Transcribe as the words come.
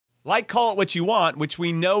Like Call It What You Want, which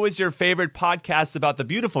we know is your favorite podcast about the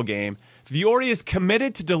beautiful game, Vuori is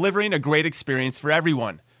committed to delivering a great experience for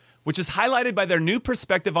everyone, which is highlighted by their new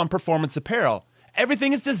perspective on performance apparel.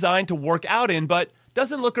 Everything is designed to work out in, but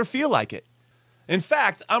doesn't look or feel like it. In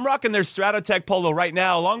fact, I'm rocking their Stratotech polo right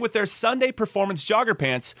now, along with their Sunday Performance jogger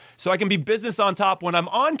pants, so I can be business on top when I'm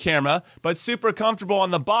on camera, but super comfortable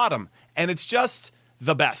on the bottom. And it's just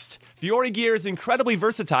the best. Vuori gear is incredibly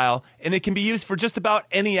versatile, and it can be used for just about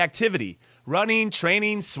any activity. Running,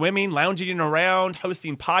 training, swimming, lounging around,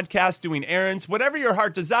 hosting podcasts, doing errands, whatever your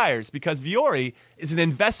heart desires, because Vuori is an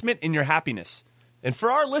investment in your happiness. And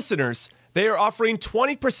for our listeners, they are offering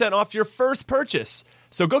 20% off your first purchase.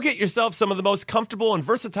 So go get yourself some of the most comfortable and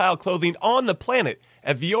versatile clothing on the planet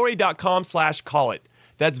at vuori.com/callit.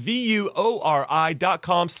 That's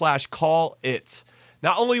VUORI.com/callit.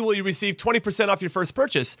 Not only will you receive 20% off your first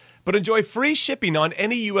purchase, but enjoy free shipping on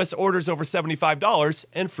any U.S. orders over $75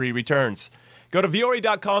 and free returns. Go to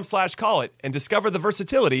vuori.com/callit and discover the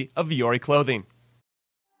versatility of Vuori clothing.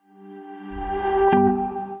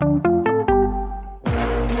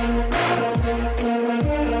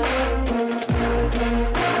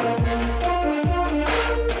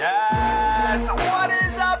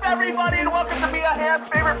 Everybody, and welcome to Mia Hamm's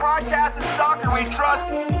favorite podcast in soccer we trust.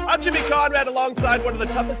 I'm Jimmy Conrad, alongside one of the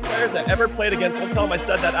toughest players I ever played against. Don't tell him I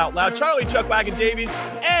said that out loud. Charlie Chuck Wagon Davies,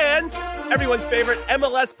 and everyone's favorite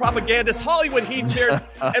MLS propagandist, Hollywood Heath Pierce.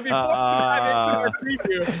 And before we dive into our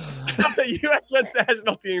preview of the U.S. men's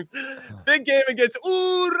national teams, big game against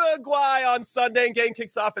Uruguay on Sunday, and game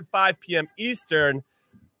kicks off at 5 p.m. Eastern.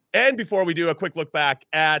 And before we do a quick look back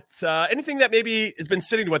at anything that maybe has been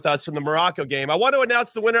sitting with us from the Morocco game, I want to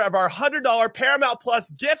announce the winner of our $100 Paramount Plus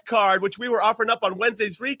gift card, which we were offering up on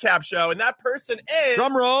Wednesday's recap show. And that person is...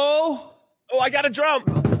 Drum roll. Oh, I got a drum.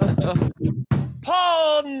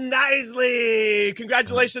 Paul Knisley.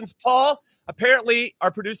 Congratulations, Paul. Apparently,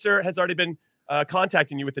 our producer has already been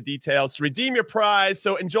contacting you with the details to redeem your prize.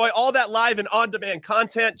 So enjoy all that live and on-demand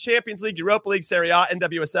content. Champions League, Europa League, Serie A,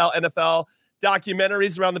 NWSL, NFL,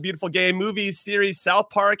 documentaries around the beautiful game, movies, series,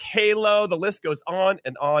 South Park, Halo, the list goes on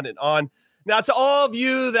and on and on. Now, to all of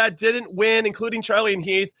you that didn't win, including Charlie and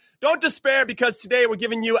Heath, don't despair, because today we're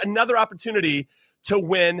giving you another opportunity to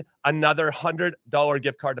win another $100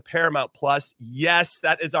 gift card to Paramount Plus. Yes,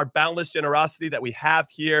 that is our boundless generosity that we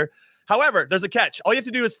have here. However, there's a catch. All you have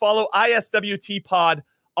to do is follow ISWT Pod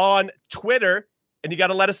on Twitter. And you got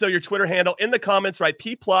to let us know your Twitter handle in the comments, right?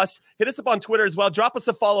 P+. Hit us up on Twitter as well. Drop us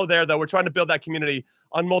a follow there, though. We're trying to build that community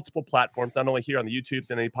on multiple platforms, not only here on the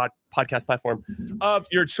YouTubes and any podcast platform of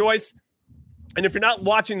your choice. And if you're not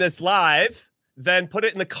watching this live, then put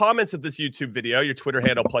it in the comments of this YouTube video, your Twitter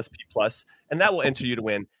handle plus P+, and that will enter you to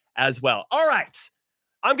win as well. All right.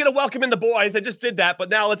 I'm going to welcome in the boys. I just did that, but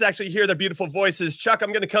now let's actually hear their beautiful voices. Chuck,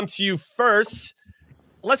 I'm going to come to you first.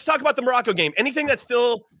 Let's talk about the Morocco game. Anything that's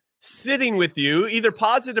still sitting with you, either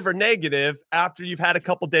positive or negative, after you've had a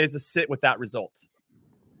couple days to sit with that result?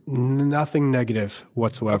 Nothing negative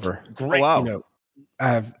whatsoever. Great. Oh, wow. You know,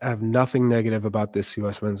 I have nothing negative about this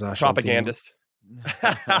U.S. men's national propagandist.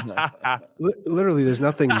 Literally, there's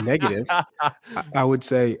nothing negative. I would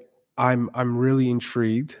say I'm really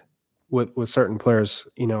intrigued with certain players,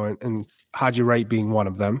 you know, and Haji Wright being one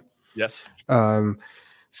of them. Yes.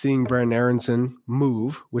 Seeing Brandon Aronson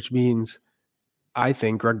move, which means I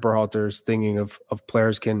think Greg Berhalter's thinking of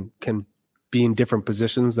players can be in different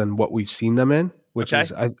positions than what we've seen them in, which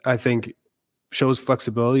is I think shows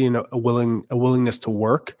flexibility and a willingness to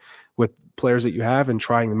work with players that you have and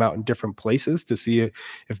trying them out in different places to see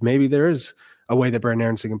if maybe there is a way that Brandon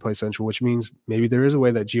Aronson can play central, which means maybe there is a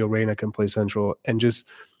way that Gio Reyna can play central, and just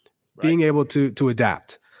being able to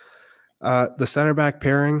adapt. The center back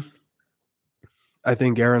pairing, I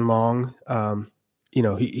think Aaron Long, you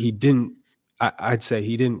know, he didn't. I'd say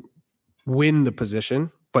he didn't win the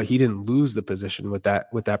position, but he didn't lose the position with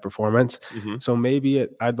that performance. Mm-hmm. So maybe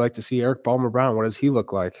I'd like to see Eric Palmer Brown. What does he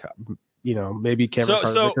look like? You know, maybe Cameron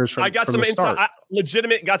Carter-Vickers from, I got some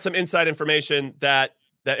inside information that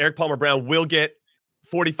Eric Palmer Brown will get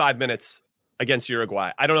 45 minutes against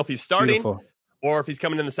Uruguay. I don't know if he's starting or if he's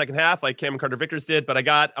coming in the second half like Cameron Carter-Vickers did, but I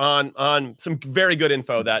got on some very good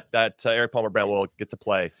info that Eric Palmer Brown will get to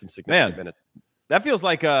play some significant minutes. That feels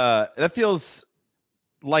like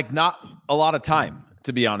not a lot of time,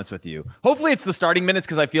 to be honest with you. Hopefully it's the starting minutes,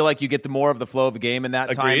 because I feel like you get the more of the flow of the game in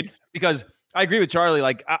that time. Because I agree with Charlie.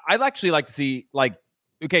 Like, I'd actually like to see, like,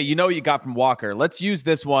 okay, you know what you got from Walker. Let's use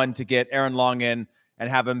this one to get Aaron Long in and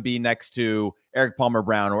have him be next to Eric Palmer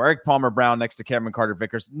Brown, or Eric Palmer Brown next to Cameron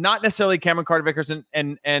Carter-Vickers. Not necessarily Cameron Carter-Vickers and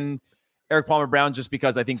Eric Palmer Brown, just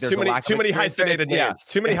because I think there's too many hyphenated names.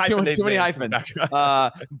 Too many hyphenated too many names.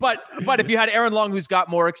 hyphens. But if you had Aaron Long, who's got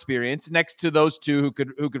more experience next to those two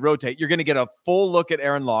who could rotate, you're going to get a full look at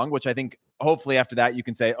Aaron Long, which I think hopefully after that you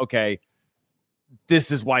can say, okay,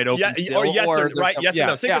 this is wide open. Yeah, or yes, or right? Yes,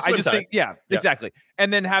 or no. I just think, exactly.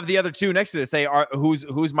 And then have the other two next to it say,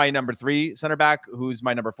 who's my number 3 center back? Who's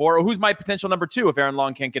my number 4? Or who's my potential number 2 if Aaron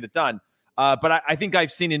Long can't get it done? But I think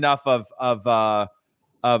I've seen enough of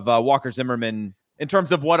Walker Zimmerman in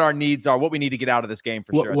terms of what our needs are, what we need to get out of this game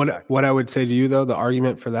for sure. What I would say to you though, the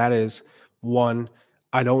argument for that is, one,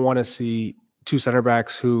 I don't want to see 2 center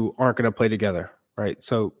backs who aren't going to play together, right?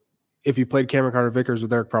 So if you played Cameron Carter-Vickers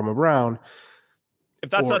with Eric Palmer Brown, if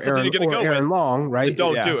that's not something you're going to go Aaron with, Long, right?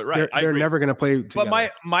 Don't do it, right? They're never going to play together. But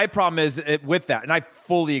my problem is with that, and I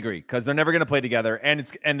fully agree, because they're never going to play together, and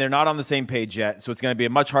they're not on the same page yet, so it's going to be a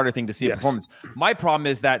much harder thing to see a performance. My problem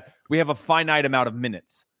is that we have a finite amount of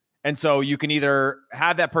minutes, and so you can either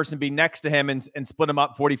have that person be next to him and split them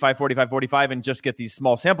up 45, 45, 45, and just get these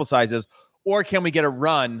small sample sizes, or can we get a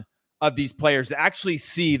run of these players to actually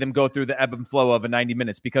see them go through the ebb and flow of a 90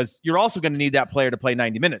 minutes, because you're also going to need that player to play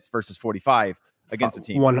 90 minutes versus 45 against the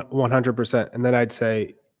team. 100%. And then I'd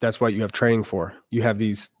say that's what you have training for. You have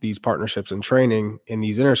these partnerships and training in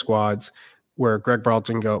these inner squads where Greg Berhalter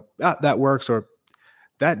can go, that works, or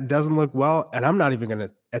that doesn't look well, and I'm not even going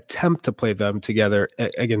to attempt to play them together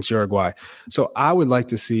against Uruguay. So I would like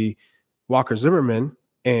to see Walker Zimmerman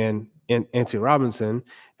and Anthony Robinson,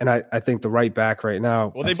 and I think the right back right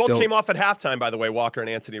now. Well, they both came off at halftime, by the way, Walker and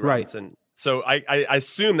Anthony Robinson. Right. So I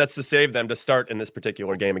assume that's to save them to start in this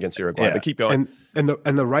particular game against Uruguay. But keep going. And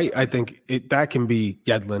the right, I think that can be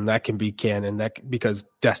Yedlin, that can be Cannon, because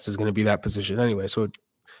Dest is going to be that position anyway. So it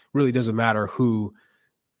really doesn't matter who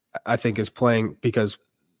I think is playing, because.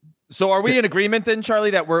 So are we in agreement then,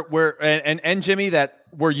 Charlie, that we're and Jimmy, that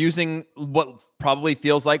we're using what probably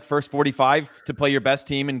feels like first 45 to play your best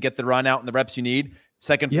team and get the run out and the reps you need?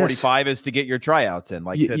 Second 45 is to get your tryouts in,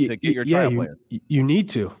 to get your trial players. You need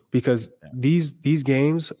to, because these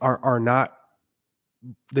games are not,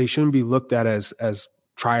 they shouldn't be looked at as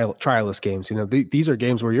trialist games. These are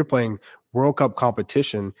games where you're playing World Cup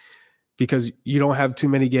competition, because you don't have too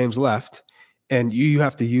many games left, and you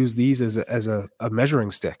have to use these as a measuring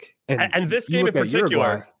stick. And this game in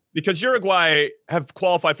particular, because Uruguay have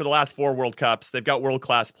qualified for the last 4 World Cups, they've got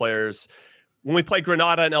world-class players. When we play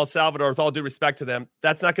Grenada and El Salvador, with all due respect to them,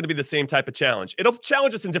 that's not going to be the same type of challenge. It'll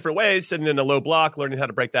challenge us in different ways, sitting in a low block, learning how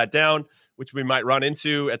to break that down, which we might run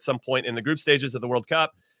into at some point in the group stages of the World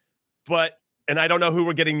Cup. And I don't know who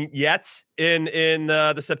we're getting yet in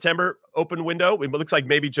the September open window. It looks like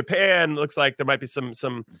maybe Japan. Looks like there might be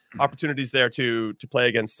some opportunities there to play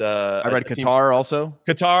against. I read Qatar also.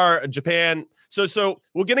 Qatar, Japan. So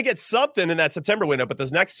we're going to get something in that September window, but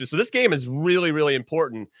this next 2. So this game is really, really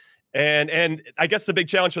important. And I guess the big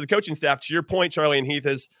challenge for the coaching staff, to your point, Charlie and Heath,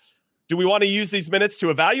 is, do we want to use these minutes to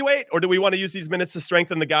evaluate, or do we want to use these minutes to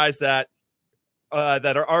strengthen the guys that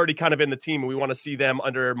are already kind of in the team, and we want to see them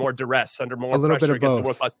under more duress, under more pressure against the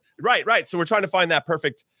world class? Right. So we're trying to find that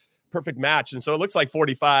perfect match. And so it looks like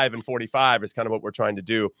 45 and 45 is kind of what we're trying to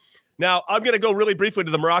do. Now, I'm going to go really briefly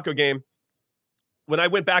to the Morocco game. When I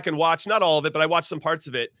went back and watched, not all of it, but I watched some parts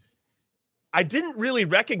of it, I didn't really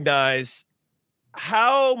recognize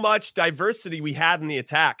how much diversity we had in the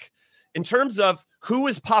attack in terms of who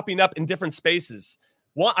is popping up in different spaces.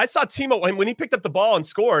 Well, I saw Timo, when he picked up the ball and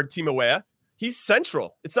scored, Timo Weah, he's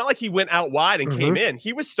central. It's not like he went out wide and came in.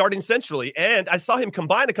 He was starting centrally, and I saw him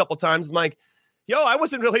combine a couple times. I'm like, I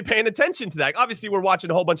wasn't really paying attention to that. Obviously, we're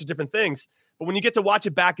watching a whole bunch of different things, but when you get to watch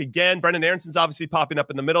it back again, Brendan Aaronson's obviously popping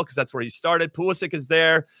up in the middle because that's where he started. Pulisic is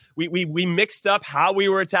there. We mixed up how we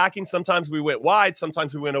were attacking. Sometimes we went wide.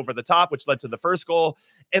 Sometimes we went over the top, which led to the first goal.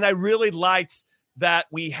 And I really liked that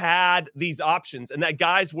we had these options and that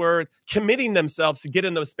guys were committing themselves to get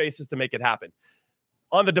in those spaces to make it happen.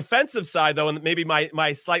 On the defensive side, though, and maybe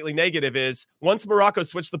my slightly negative is, once Morocco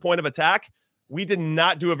switched the point of attack, we did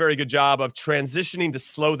not do a very good job of transitioning to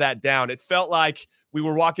slow that down. It felt like we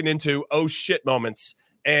were walking into oh shit moments.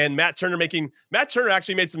 And Matt Turner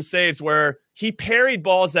actually made some saves where he parried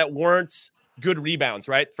balls that weren't good rebounds,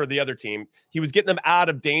 right, for the other team. He was getting them out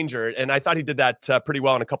of danger, and I thought he did that pretty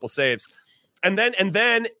well in a couple saves. And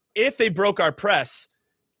then if they broke our press,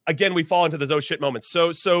 again, we fall into those oh shit moments.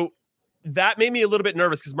 So that made me a little bit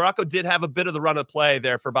nervous, because Morocco did have a bit of the run of play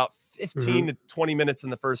there for about 15 to 20 minutes in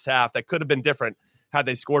the first half. That could have been different had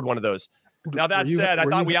they scored one of those. Now, that said, I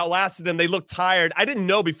thought we outlasted them. They looked tired. I didn't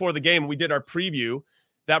know before the game, we did our preview,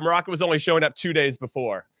 that Morocco was only showing up 2 days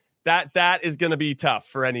before. that is going to be tough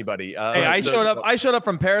for anybody. Hey, I showed up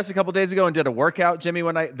from Paris a couple days ago and did a workout, Jimmy,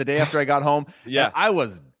 the day after I got home. Yeah.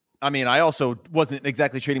 I also wasn't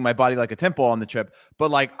exactly treating my body like a temple on the trip,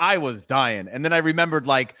 but like I was dying. And then I remembered,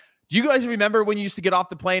 like, do you guys remember when you used to get off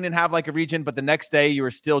the plane and have like a region, but the next day you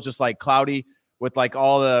were still just like cloudy with like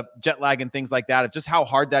all the jet lag and things like that, of just how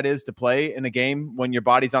hard that is to play in a game when your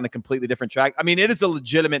body's on a completely different track? I mean, it is a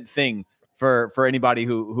legitimate thing for anybody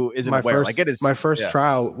who isn't aware. Like, it is my first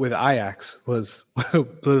trial with Ajax was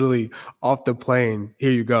literally off the plane. Here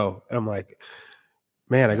you go. And I'm like,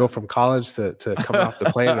 man, I go from college to coming off the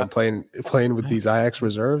plane and playing with these Ajax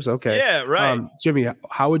reserves. Okay. Yeah, right. Jimmy,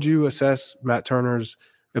 how would you assess Matt Turner's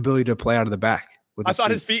ability to play out of the back? I thought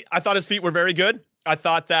his feet were very good. I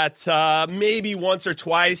thought that maybe once or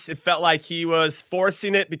twice it felt like he was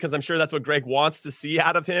forcing it, because I'm sure that's what Greg wants to see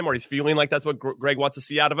out of him, or he's feeling like that's what Greg wants to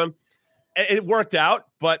see out of him. It worked out,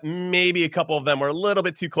 but maybe a couple of them were a little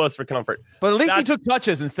bit too close for comfort. But at least he took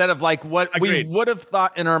touches instead of like what we would have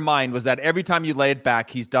thought in our mind was that every time you lay it back,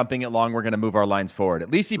 he's dumping it long. We're going to move our lines forward.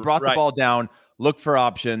 At least he brought the ball down, looked for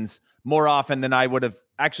options more often than I would have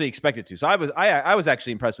actually expected to. So I was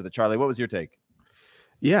actually impressed with it. Charlie, what was your take?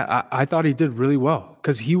 Yeah, I thought he did really well,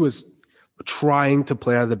 because he was trying to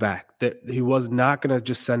play out of the back. That he was not going to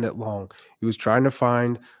just send it long. He was trying to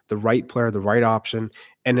find the right player, the right option.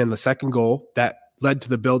 And then the second goal that led to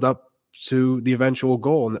the build up to the eventual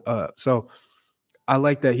goal. So I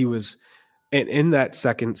like that he was, and in that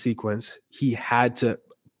second sequence, he had to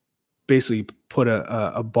basically put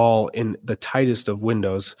a ball in the tightest of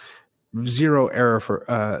windows, zero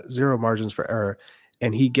margins for error.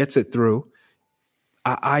 And he gets it through.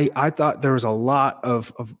 I thought there was a lot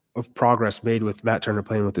of progress made with Matt Turner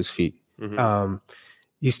playing with his feet. Mm-hmm.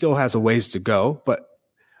 He still has a ways to go, but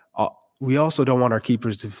we also don't want our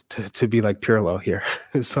keepers to be like Pirlo here.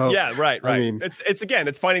 So yeah, right. I mean,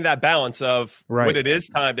 it's finding that balance of when it is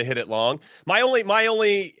time to hit it long. My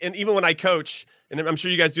only, and even when I coach, and I'm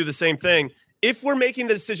sure you guys do the same thing, if we're making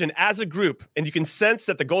the decision as a group and you can sense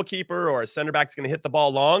that the goalkeeper or a center back is going to hit the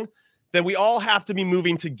ball long, then we all have to be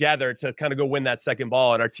moving together to kind of go win that second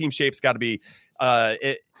ball. And our team shape's got to be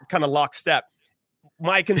kind of lockstep.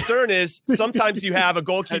 My concern is sometimes you have a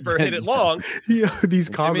goalkeeper hit it long. Yeah, these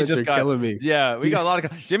comments are killing me. Yeah, we got a lot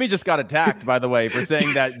of. Jimmy just got attacked, by the way, for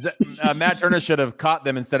saying that Matt Turner should have caught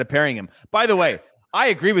them instead of parrying him. By the way, I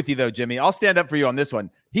agree with you, though, Jimmy. I'll stand up for you on this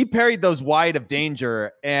one. He parried those wide of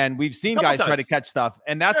danger, and we've seen guys try to catch stuff,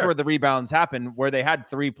 and that's where the rebounds happen, where they had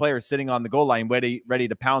three players sitting on the goal line ready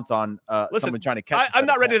to pounce on someone trying to catch. I'm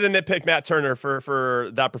not ready to nitpick Matt Turner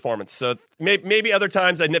for that performance. So maybe other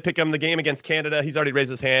times I nitpick him. The game against Canada, he's already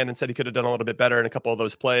raised his hand and said he could have done a little bit better in a couple of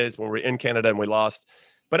those plays when we were in Canada and we lost.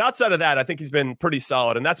 But outside of that, I think he's been pretty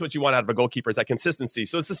solid, and that's what you want out of a goalkeeper, is that consistency.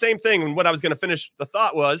 So it's the same thing. And what I was going to finish the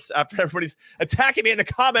thought was, after everybody's attacking me in the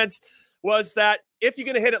comments, was that if you're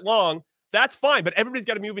going to hit it long, that's fine, but everybody's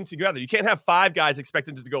got to move in together. You can't have five guys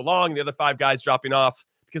expected to go long and the other five guys dropping off,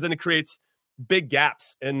 because then it creates big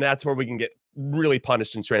gaps, and that's where we can get really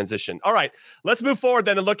punished in transition. All right, let's move forward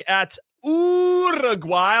then and look at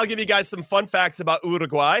Uruguay. I'll give you guys some fun facts about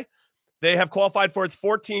Uruguay. They have qualified for its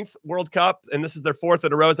 14th World Cup, and this is their fourth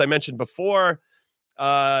in a row, as I mentioned before.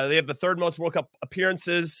 They have the third most World Cup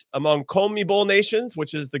appearances among CONMEBOL nations,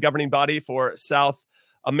 which is the governing body for South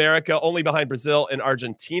America, only behind Brazil and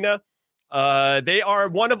Argentina. They are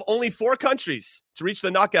one of only 4 countries to reach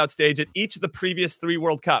the knockout stage at each of the previous 3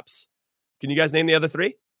 World Cups. Can you guys name the other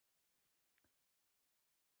 3?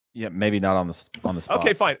 Yeah, maybe not on the spot.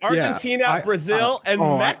 Okay, fine. Argentina, Brazil, and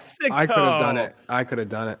Mexico. I could have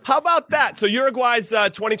done it. How about that? So Uruguay's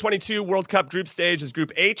 2022 World Cup group stage is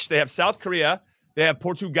Group H. They have South Korea, they have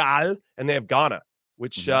Portugal, and they have Ghana,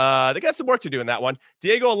 which they got some work to do in that one.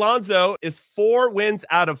 Diego Alonso is 4 wins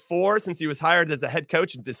out of 4 since he was hired as a head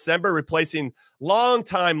coach in December, replacing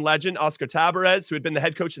longtime legend Oscar Tabarez, who had been the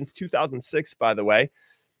head coach since 2006, by the way.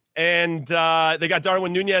 And they got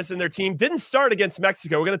Darwin Nunez in their team. Didn't start against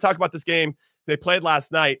Mexico. We're going to talk about this game they played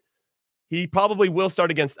last night. He probably will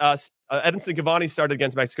start against us. Edinson Cavani started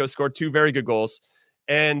against Mexico, scored 2 very good goals.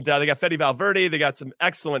 And they got Fede Valverde. They got some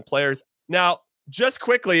excellent players. Now, just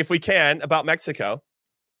quickly, if we can, about Mexico,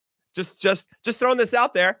 just throwing this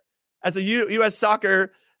out there as a U.S.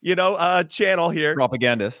 soccer, channel here.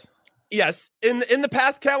 Propagandist. Yes. In the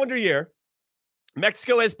past calendar year,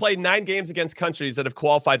 Mexico has played 9 games against countries that have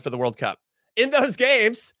qualified for the World Cup. In those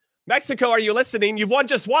games, Mexico, are you listening? You've won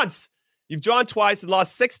just once. You've drawn twice and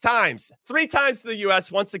lost 6 times. 3 times to the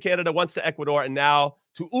U.S., once to Canada, once to Ecuador, and now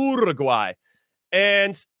to Uruguay.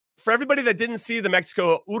 And for everybody that didn't see the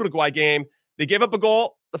Mexico-Uruguay game, they gave up a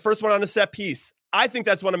goal, the first one on a set piece. I think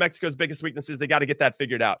that's one of Mexico's biggest weaknesses. They got to get that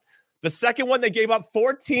figured out. The second one, they gave up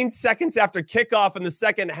 14 seconds after kickoff in the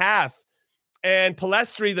second half. And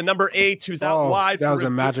Palestri, the number 8, who's out wide. That was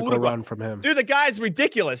a magical run from him. Dude, the guy's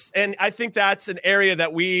ridiculous. And I think that's an area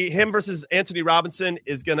that him versus Anthony Robinson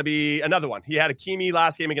is going to be another one. He had Hakimi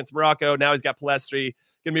last game against Morocco. Now he's got Palestri.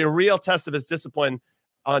 Going to be a real test of his discipline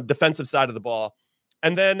on defensive side of the ball.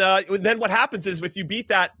 And then what happens is if you beat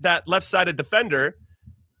that left-sided defender,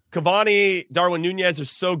 Cavani, Darwin Nunez are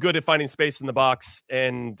so good at finding space in the box.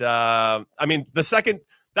 And,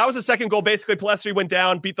 that was the second goal. Basically, Palestri went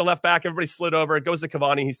down, beat the left back. Everybody slid over. It goes to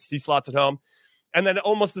Cavani. He slots it home. And then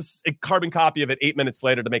almost a carbon copy of it 8 minutes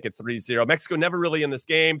later to make it 3-0. Mexico never really in this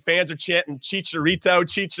game. Fans are chanting Chicharito,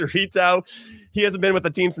 Chicharito. He hasn't been with the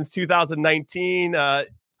team since 2019. I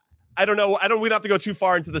don't know. We don't have to go too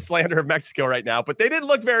far into the slander of Mexico right now, but they didn't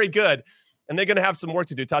look very good. And they're going to have some work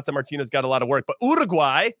to do. Tata Martino's got a lot of work. But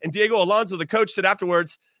Uruguay and Diego Alonso, the coach, said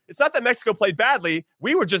afterwards, it's not that Mexico played badly.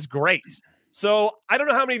 We were just great. So I don't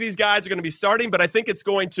know how many of these guys are going to be starting, but I think it's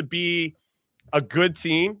going to be a good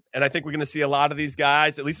team. And I think we're going to see a lot of these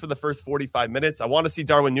guys, at least for the first 45 minutes. I want to see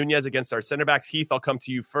Darwin Nunez against our center backs. Heath, I'll come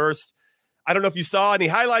to you first. I don't know if you saw any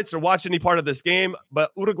highlights or watched any part of this game,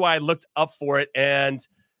 but Uruguay looked up for it, and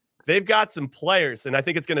they've got some players, and I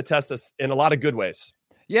think it's going to test us in a lot of good ways.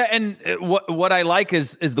 Yeah, and what I like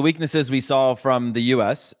is the weaknesses we saw from the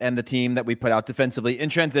U.S. and the team that we put out defensively in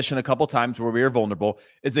transition a couple times where we were vulnerable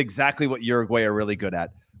is exactly what Uruguay are really good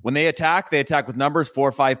at. When they attack with numbers, 4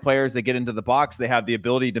 or 5 players. They get into the box. They have the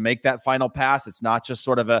ability to make that final pass. It's not just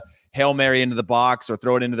sort of a Hail Mary into the box or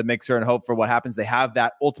throw it into the mixer and hope for what happens. They have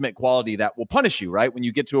that ultimate quality that will punish you, right? When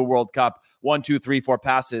you get to a World Cup, 1, 2, 3, 4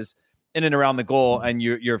 passes in and around the goal, and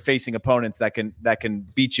you're facing opponents that can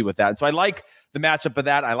beat you with that. And so I like the matchup of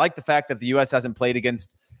that. I like the fact that the U.S. hasn't played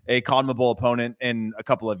against a CONMEBOL opponent in a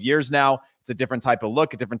couple of years now. It's a different type of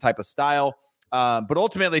look, a different type of style. But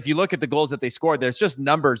ultimately, if you look at the goals that they scored, there's just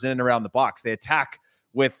numbers in and around the box. They attack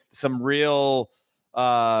with some real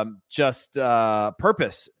purpose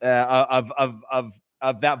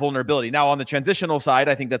of that vulnerability. Now, on the transitional side,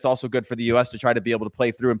 I think that's also good for the U.S. to try to be able to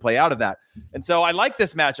play through and play out of that. And so I like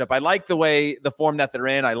this matchup. I like the form that they're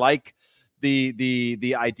in. I like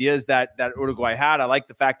the ideas that Uruguay had. I like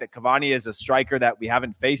the fact that Cavani is a striker that we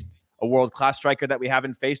haven't faced, a world-class striker that we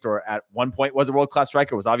haven't faced, or at one point was a world-class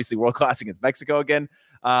striker, was obviously world-class against Mexico again.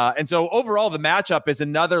 And so overall, the matchup is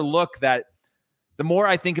another look that the more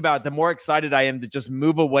I think about it, the more excited I am to just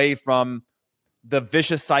move away from the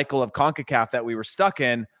vicious cycle of CONCACAF that we were stuck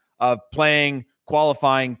in, of playing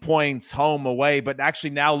qualifying points home, away, but actually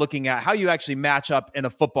now looking at how you actually match up in a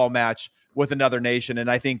football match with another nation. And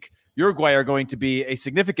I think Uruguay are going to be a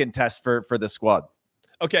significant test for the squad.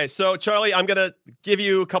 Okay, so Charlie, I'm going to give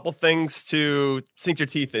you a couple things to sink your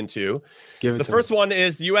teeth into. The first one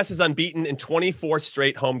is the U.S. is unbeaten in 24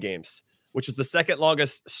 straight home games, which is the second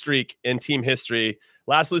longest streak in team history,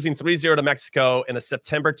 last losing 3-0 to Mexico in a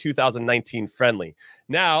September 2019 friendly.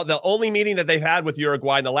 Now, the only meeting that they've had with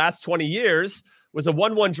Uruguay in the last 20 years was a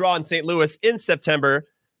 1-1 draw in St. Louis in September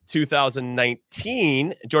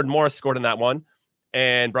 2019. Jordan Morris scored in that one,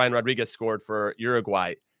 and Brian Rodriguez scored for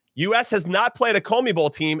Uruguay. U.S. has not played a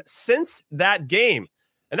CONMEBOL team since that game.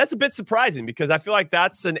 And that's a bit surprising because I feel like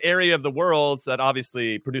that's an area of the world that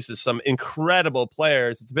obviously produces some incredible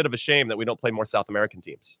players. It's a bit of a shame that we don't play more South American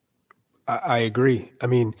teams. I agree. I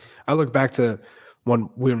mean, I look back to when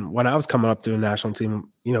I was coming up to the national team,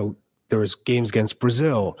 there was games against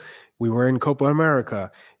Brazil. We were in Copa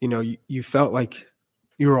America. You felt like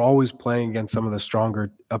you were always playing against some of the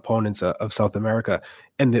stronger opponents of South America.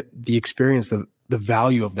 And the experience, the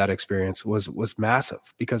value of that experience was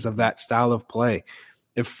massive because of that style of play.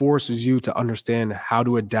 It forces you to understand how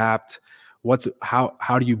to adapt.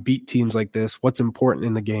 How do you beat teams like this? What's important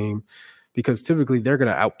in the game? Because typically they're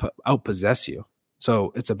going to outpossess you.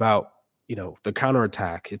 So it's about, the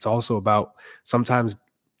counterattack. It's also about sometimes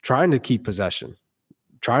trying to keep possession,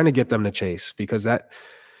 trying to get them to chase, because that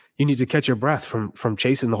you need to catch your breath from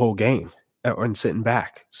chasing the whole game and sitting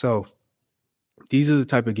back. So these are the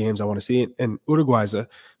type of games I want to see. And Uruguay is a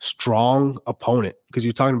strong opponent because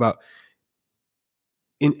you're talking about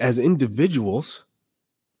as individuals,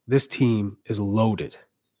 this team is loaded.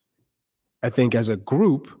 I think as a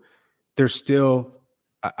group, they're still,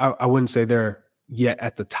 I wouldn't say they're yet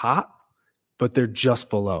at the top, but they're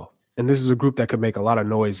just below. And this is a group that could make a lot of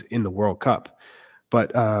noise in the World Cup.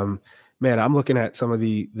 But, man, I'm looking at some of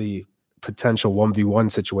the potential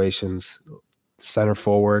 1v1 situations, center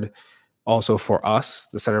forward. Also for us,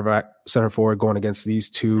 the center forward going against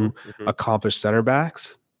these two accomplished center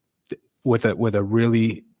backs with a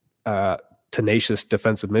really tenacious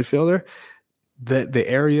defensive midfielder. the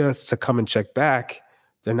areas to come and check back,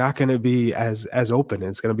 they're not going to be as open.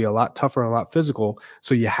 It's going to be a lot tougher and a lot physical.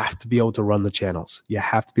 So you have to be able to run the channels. You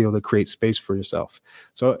have to be able to create space for yourself.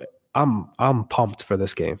 So I'm pumped for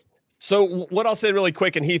this game. So what I'll say really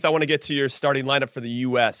quick, and Heath, I want to get to your starting lineup for the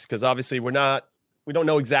U.S. because obviously we don't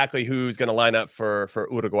know exactly who's going to line up for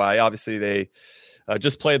Uruguay. Obviously they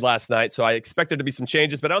just played last night, so I expect there to be some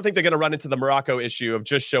changes, but I don't think they're going to run into the Morocco issue of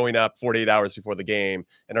just showing up 48 hours before the game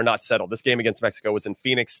and are not settled. This game against Mexico was in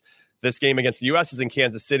Phoenix. This game against the U.S. is in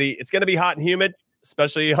Kansas City. It's going to be hot and humid,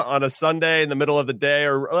 especially on a Sunday in the middle of the day,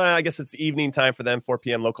 or I guess it's evening time for them, 4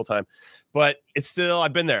 p.m. local time. But it's still,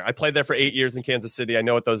 I've been there. I played there for 8 years in Kansas City. I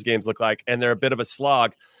know what those games look like, and they're a bit of a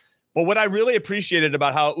slog. But what I really appreciated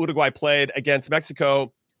about how Uruguay played against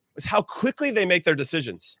Mexico was how quickly they make their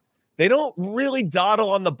decisions. They don't really dawdle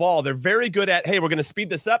on the ball. They're very good at, hey, we're going to speed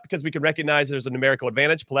this up because we can recognize there's a numerical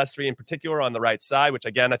advantage. Palestri in particular on the right side, which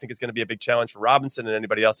again, I think is going to be a big challenge for Robinson and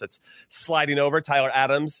anybody else that's sliding over, Tyler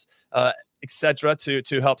Adams, etc.,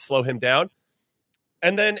 to help slow him down.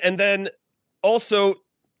 And then also,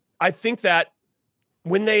 I think that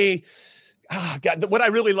when they what I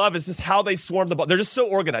really love is just how they swarm the ball. They're just so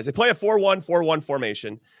organized. They play a 4-1-4-1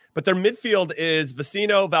 formation, but their midfield is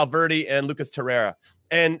Vecino, Valverde, and Lucas Torreira.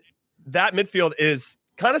 And that midfield is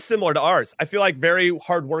kind of similar to ours. I feel like very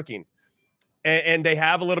hardworking, and they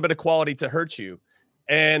have a little bit of quality to hurt you.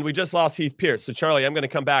 And we just lost Heath Pierce. So, Charlie, I'm going to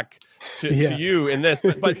come back to you in this.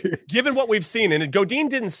 But given what we've seen, and Godin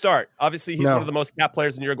didn't start. Obviously, he's one of the most capped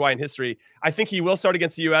players in Uruguayan history. I think he will start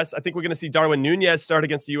against the U.S. I think we're going to see Darwin Nunez start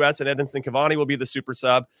against the U.S., and Edinson Cavani will be the super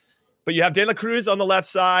sub. But you have De La Cruz on the left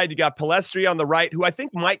side. You got Palestri on the right, who I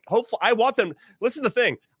think might, hopefully, I want them. Listen to the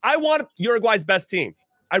thing. I want Uruguay's best team.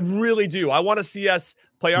 I really do. I want to see us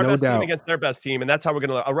play our best team against their best team, and that's how we're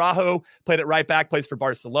going to. Araujo played at right back, plays for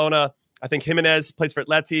Barcelona. I think Jimenez plays for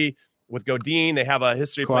Atleti with Godin. They have a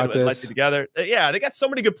history of playing with Atleti together. Yeah, they got so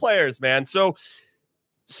many good players, man. So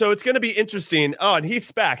it's going to be interesting. Oh, and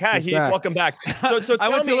Heath's back. Hi, Heath. Welcome back. So I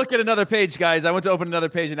went to look at another page, guys. I went to open another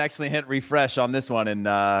page and actually hit refresh on this one and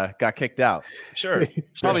got kicked out. Sure.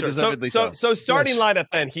 Probably deservedly so starting lineup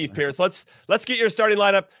then, Heath Pierce. Let's get your starting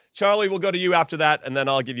lineup. Charlie, we'll go to you after that, and then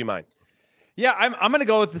I'll give you mine. Yeah, I'm going to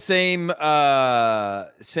go with the same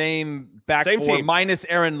back four team. minus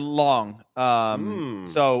Aaron Long.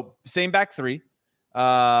 So same back three,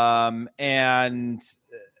 and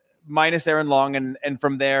minus Aaron Long, and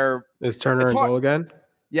from there is Turner in goal again.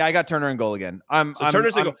 Yeah, I got Turner in goal again.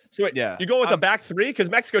 Turner's in goal. So wait, yeah, you go with a back three because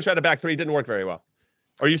Mexico tried a back three, didn't work very well.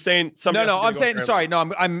 Are you saying something? No, I'm saying sorry.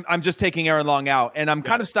 No, I'm just taking Aaron Long out, and I'm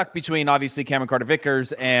kind of stuck between obviously Cameron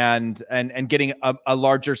Carter-Vickers and getting a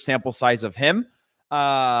larger sample size of him.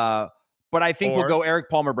 But I think we'll go Eric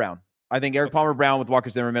Palmer-Brown. I think Eric Palmer-Brown with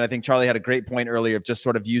Walker Zimmerman. I think Charlie had a great point earlier of just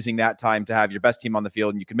sort of using that time to have your best team on the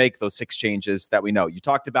field, and you can make those 6 changes that we know. You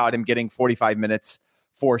talked about him getting 45 minutes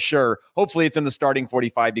for sure. Hopefully it's in the starting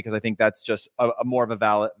 45 because I think that's just a more of a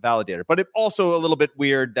validator. But it also a little bit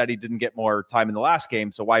weird that he didn't get more time in the last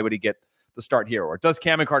game. So why would he get the start here? Or does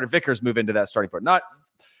Cameron Carter-Vickers move into that starting point? Not.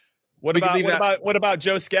 What about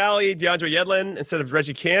Joe Scally, DeAndre Yedlin instead of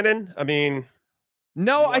Reggie Cannon? I mean,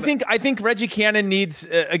 no, I think Reggie Cannon needs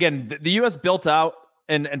again. The U.S. built out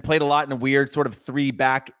and played a lot in a weird sort of 3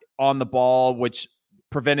 back on the ball, which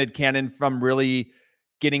prevented Cannon from really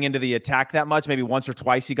getting into the attack that much. Maybe once or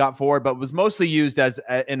twice he got forward, but was mostly used as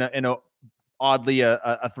in a oddly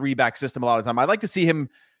a 3 back system a lot of the time. I'd like to see him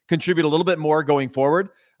contribute a little bit more going forward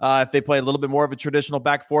if they play a little bit more of a traditional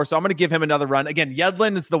back 4. So I'm going to give him another run. Again,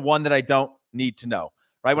 Yedlin is the one that I don't need to know,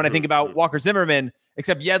 right? When I think about Walker Zimmerman,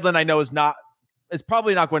 except Yedlin I know is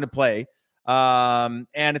probably not going to play. And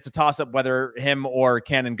it's a toss-up whether him or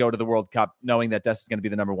Cannon go to the World Cup, knowing that Des is going to be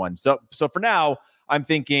the number 1. So for now, I'm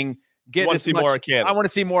thinking I want to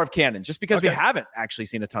see more of Cannon, just because we haven't actually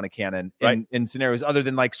seen a ton of Cannon in scenarios other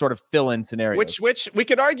than like sort of fill-in scenarios. Which we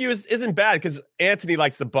could argue isn't bad because Anthony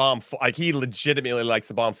likes the bomb. Like he legitimately likes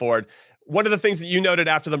the bomb forward. One of the things that you noted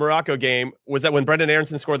after the Morocco game was that when Brendan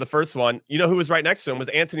Aronson scored the first one, you know who was right next to him was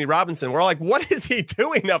Anthony Robinson. We're all like, what is he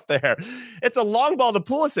doing up there? It's a long ball to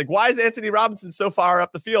Pulisic. Why is Anthony Robinson so far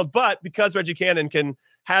up the field? But because Reggie Cannon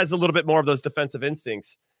has a little bit more of those defensive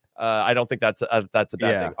instincts, I don't think that's a bad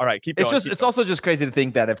thing. All right, keep going. It's also just crazy to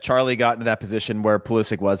think that if Charlie got into that position where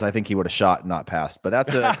Pulisic was, I think he would have shot and not passed. But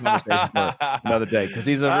that's a conversation for another day because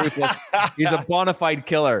he's a ruthless, he's a bona fide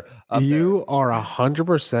killer. You are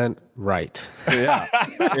 100% right.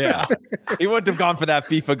 Yeah. He wouldn't have gone for that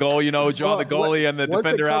FIFA goal, draw the goalie and the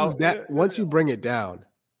defender out. Once you bring it down,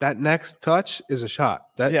 that next touch is a shot.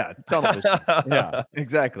 Yeah, television. Yeah,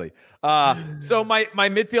 exactly. So my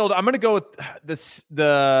midfield, I'm going to go with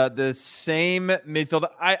the same midfield.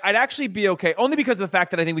 I'd actually be okay, only because of the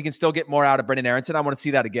fact that I think we can still get more out of Brendan Aronson. I want to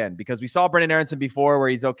see that again because we saw Brendan Aronson before where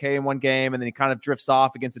he's okay in one game and then he kind of drifts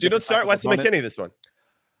off against. Do you not start Weston McKennie this one?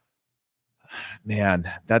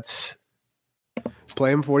 Man, that's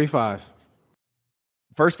play him 45.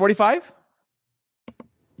 First 45.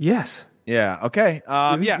 Yes. Yeah. Okay.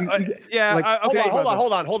 Yeah. Like, Okay.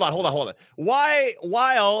 Hold on.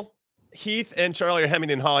 While Heath and Charlie are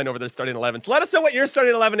hemming and hawing over their starting 11s, let us know what your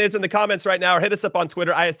starting 11 is in the comments right now, or hit us up on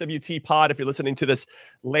Twitter, ISWT Pod, if you're listening to this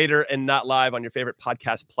later and not live on your favorite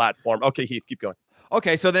podcast platform. Okay, Heath, keep going.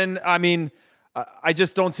 Okay. So then, I mean, I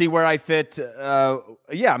just don't see where I fit. I'm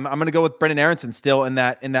going to go with Brendan Aronson still in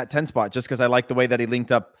that 10 spot, just because I like the way that he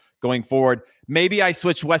linked up going forward. Maybe I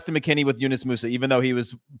switch Weston McKennie with Yunus Musa, even though he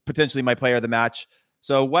was potentially my player of the match.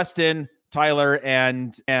 So Weston, Tyler,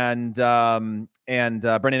 and Brendan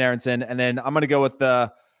Aronson, and then I'm going to go with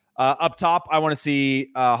the up top. I want to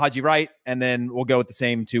see Haji Wright, and then we'll go with the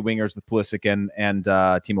same two wingers with Pulisic and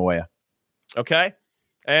Timo Weah. Okay,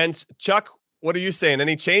 and Chuck, what are you saying?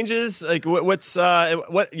 Any changes? Like what's your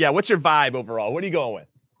vibe overall? What are you going with?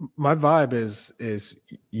 My vibe is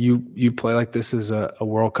you play like this is a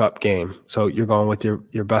World Cup game. So you're going with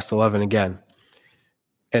your best 11 again.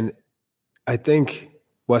 And I think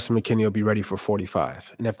Weston McKennie will be ready for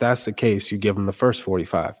 45. And if that's the case, you give him the first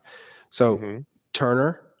 45. So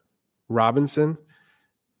Turner, Robinson,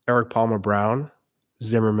 Eric Palmer-Brown,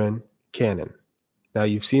 Zimmerman, Cannon. Now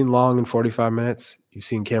you've seen Long in 45 minutes. You've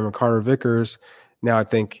seen Cameron Carter-Vickers. Now I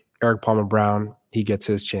think Eric Palmer-Brown, he gets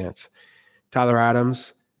his chance. Tyler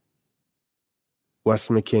Adams,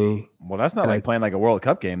 Weston McKennie. Well, that's not like playing like a World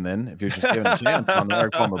Cup game then, if you're just giving a chance on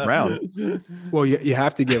Eric Palmer-Brown. Well, you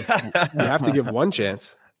have to give one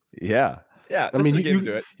chance. Yeah. Yeah. I mean,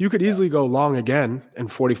 you could easily go Long again in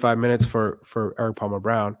 45 minutes for Eric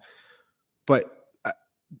Palmer-Brown, but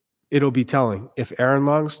it'll be telling if Aaron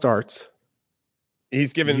Long starts.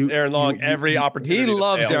 He's given Aaron Long every opportunity. He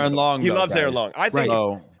loves Aaron Long. He loves Aaron Long. I think.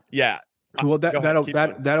 Right. Yeah. Well,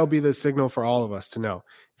 that'll be the signal for all of us to know.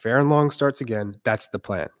 If Aaron Long starts again, that's the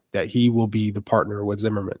plan, that he will be the partner with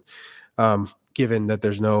Zimmerman, given that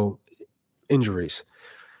there's no injuries.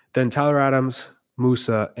 Then Tyler Adams,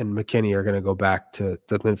 Musa, and McKennie are going to go back to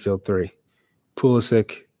the midfield three.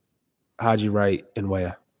 Pulisic, Haji Wright, and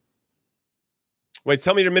Weah. Wait,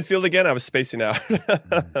 tell me your midfield again. I was spacing out.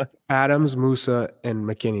 Adams, Musa, and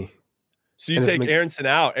McKennie. So you take Aronson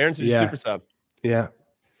out. Aronson's your super sub. Yeah.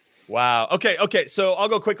 Wow. Okay. So I'll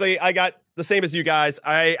go quickly. I got the same as you guys.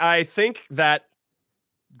 I think that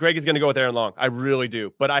Greg is going to go with Aaron Long. I really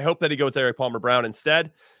do. But I hope that he goes with Eric Palmer-Brown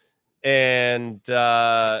instead. And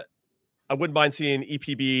I wouldn't mind seeing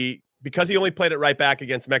EPB, because he only played it right back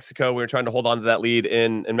against Mexico. We were trying to hold on to that lead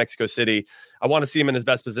in Mexico City. I want to see him in his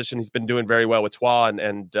best position. He's been doing very well with Troyes,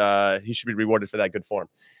 and he should be rewarded for that good form.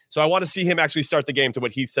 So I want to see him actually start the game, to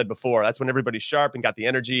what Heath said before. That's when everybody's sharp and got the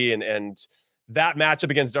energy, and that matchup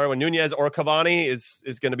against Darwin Nunez or Cavani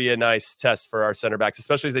is going to be a nice test for our center backs,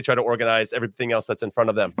 especially as they try to organize everything else that's in front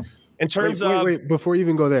of them. In terms of wait, before you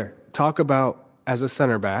even go there, talk about as a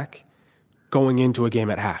center back going into a game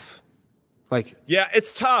at half. Yeah,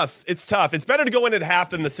 it's tough. It's better to go in at half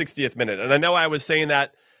than the 60th minute. And I know I was saying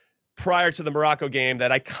that prior to the Morocco game,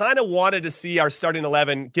 that I kind of wanted to see our starting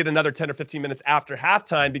 11 get another 10 or 15 minutes after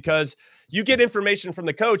halftime, because you get information from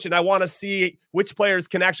the coach, and I want to see which players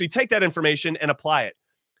can actually take that information and apply it.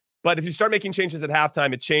 But if you start making changes at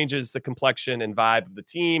halftime, it changes the complexion and vibe of the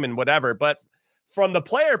team and whatever. But from the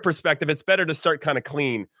player perspective, it's better to start kind of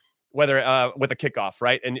clean, whether with a kickoff,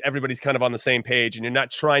 right? And everybody's kind of on the same page, and you're not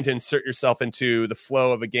trying to insert yourself into the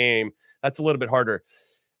flow of a game. That's a little bit harder.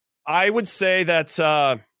 I would say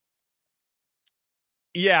that,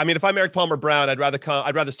 if I'm Eric Palmer-Brown, I'd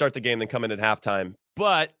rather start the game than come in at halftime.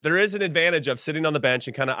 But there is an advantage of sitting on the bench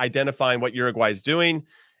and kind of identifying what Uruguay is doing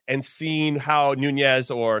and seeing how Nunez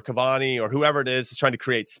or Cavani or whoever it is trying to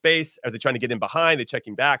create space. Are they trying to get in behind? They're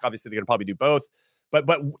checking back. Obviously, they're going to probably do both. But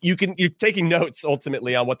you're taking notes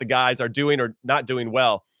ultimately on what the guys are doing or not doing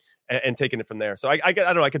well, and taking it from there. So I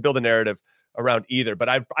don't know. I could build a narrative around either, but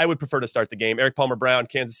I would prefer to start the game. Eric Palmer-Brown,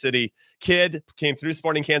 Kansas City kid, came through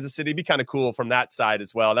Sporting Kansas City. Be kind of cool from that side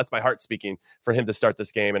as well. That's my heart speaking for him to start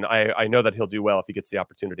this game, and I know that he'll do well if he gets the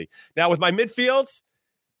opportunity. Now with my midfields,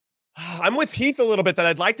 I'm with Heath a little bit that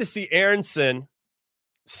I'd like to see Aronson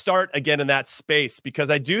start again in that space, because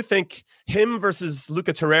I do think him versus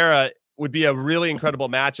Luca Torreira would be a really incredible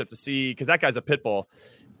matchup to see, because that guy's a pit bull.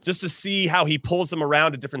 Just to see how he pulls them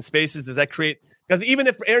around to different spaces. Does that create Because even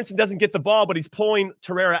if Aronson doesn't get the ball, but he's pulling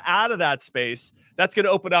Torreira out of that space, that's going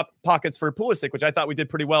to open up pockets for Pulisic, which I thought we did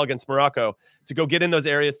pretty well against Morocco, to go get in those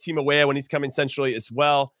areas. Timo Weah when he's coming centrally as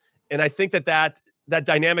well. And I think that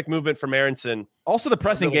dynamic movement from Aronson. Also the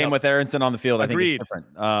pressing really game helps. With Aronson on the field, Agreed. I think is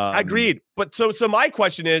different. Agreed. But so my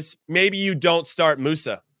question is, maybe you don't start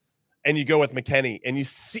Musa and you go with McKennie and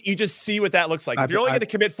you just see what that looks like. If you're only going to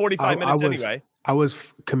commit 45 minutes anyway. I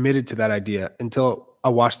was committed to that idea until I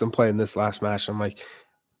watched him play in this last match. I'm like,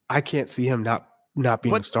 I can't see him not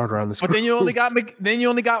being a starter on this. But then you only got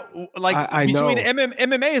like I between know.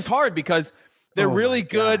 MMA is hard because they're really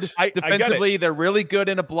good defensively. They're really good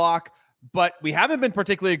in a block, but we haven't been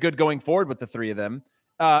particularly good going forward with the three of them.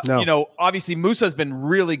 No. Obviously Musa's been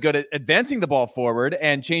really good at advancing the ball forward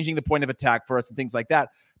and changing the point of attack for us and things like that.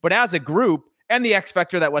 But as a group, and the X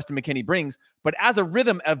factor that Weston McKennie brings, but as a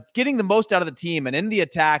rhythm of getting the most out of the team and in the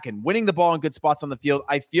attack and winning the ball in good spots on the field,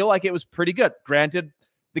 I feel like it was pretty good. Granted,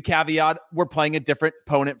 the caveat, we're playing a different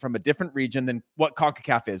opponent from a different region than what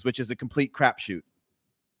CONCACAF is, which is a complete crapshoot.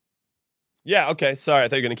 Yeah, okay. Sorry, I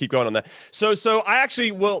thought you were going to keep going on that. So I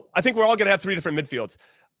think we're all going to have three different midfields.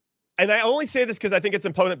 And I only say this because I think it's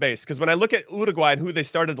opponent-based, because when I look at Uruguay and who they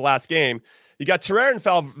started the last game, you got Torreira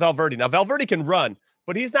and Valverde. Now, Valverde can run,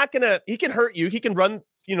 but he's not going to – he can hurt you. He can run,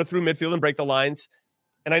 through midfield and break the lines.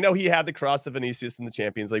 And I know he had the cross of Vinicius in the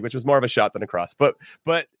Champions League, which was more of a shot than a cross. But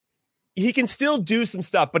he can still do some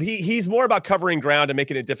stuff, but he's more about covering ground and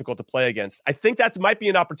making it difficult to play against. I think that might be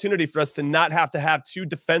an opportunity for us to not have to have two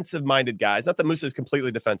defensive-minded guys. Not that Musa is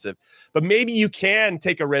completely defensive, but maybe you can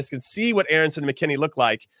take a risk and see what Aronson and McKennie look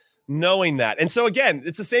like, knowing that. And so, again,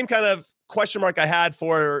 it's the same kind of question mark I had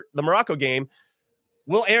for the Morocco game.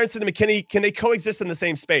 Will Aronson and McKennie, can they coexist in the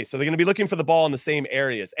same space? So they're going to be looking for the ball in the same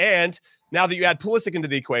areas. And now that you add Pulisic into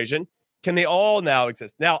the equation, can they all now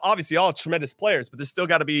exist? Now, obviously, all tremendous players, but there's still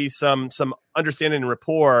got to be some understanding and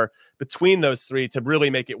rapport between those three to really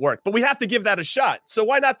make it work. But we have to give that a shot. So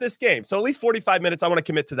why not this game? So at least 45 minutes, I want to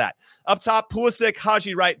commit to that. Up top, Pulisic,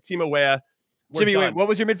 Haji Wright, Timo Weah. Jimmy, wait, what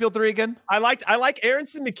was your midfield three again? I like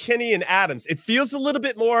Aronson, McKennie, and Adams. It feels a little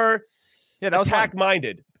bit more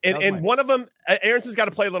attack-minded. And one of them, Aronson's got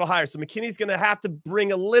to play a little higher. So McKinney's going to have to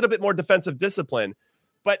bring a little bit more defensive discipline.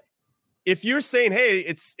 But if you're saying, hey,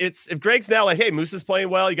 it's if Greg's now like, hey, Musa's playing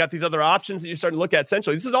well, you got these other options that you're starting to look at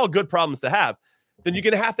centrally. This is all good problems to have. Then you're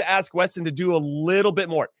going to have to ask Weston to do a little bit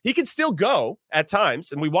more. He can still go at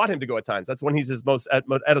times, and we want him to go at times. That's when he's at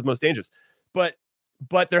his most dangerous. But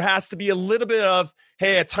there has to be a little bit of,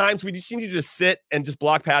 hey, at times we just need to just sit and just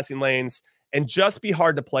block passing lanes and just be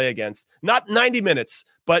hard to play against. Not 90 minutes,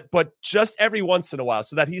 but just every once in a while,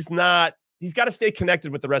 so that he's got to stay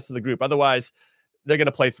connected with the rest of the group. Otherwise, they're going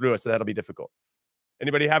to play through us, so that'll be difficult.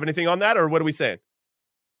 Anybody have anything on that, or what are we saying?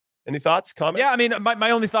 Any thoughts, comments? Yeah, I mean,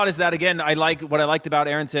 my only thought is that, again, what I liked about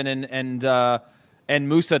Aronson and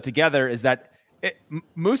Musa together is that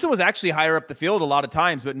Musa was actually higher up the field a lot of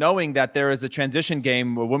times, but knowing that there is a transition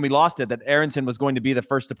game when we lost it, that Aronson was going to be the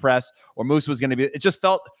first to press or Musa was going to be, it just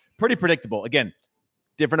felt pretty predictable. Again,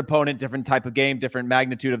 different opponent, different type of game, different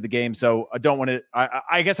magnitude of the game. So I don't want to,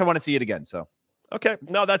 I guess I want to see it again. So. Okay.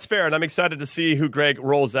 No, that's fair. And I'm excited to see who Greg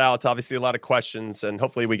rolls out. Obviously, a lot of questions, and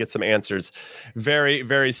hopefully we get some answers very,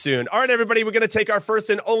 very soon. All right, everybody, we're going to take our first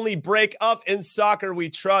and only break of In Soccer We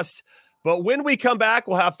Trust. But when we come back,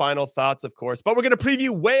 we'll have final thoughts, of course. But we're going to preview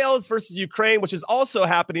Wales versus Ukraine, which is also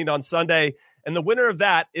happening on Sunday. And the winner of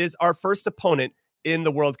that is our first opponent in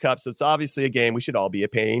the World Cup. So it's obviously a game we should all be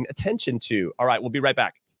paying attention to. All right, we'll be right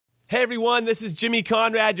back. Hey, everyone. This is Jimmy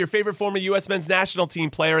Conrad, your favorite former U.S. men's national team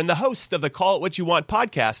player and the host of the Call It What You Want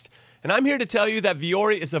podcast. And I'm here to tell you that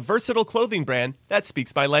Viore is a versatile clothing brand that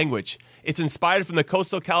speaks my language. It's inspired from the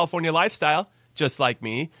coastal California lifestyle, just like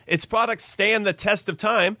me. Its products stand the test of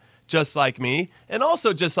time, just like me, and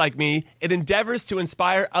also just like me, it endeavors to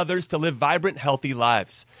inspire others to live vibrant, healthy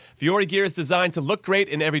lives. Viore gear is designed to look great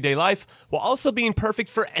in everyday life while also being perfect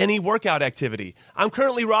for any workout activity. I'm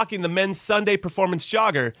currently rocking the men's Sunday Performance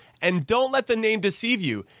Jogger, and don't let the name deceive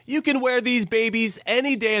you. You can wear these babies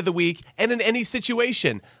any day of the week and in any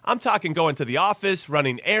situation. I'm talking going to the office,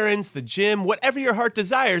 running errands, the gym, whatever your heart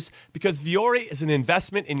desires, because Viore is an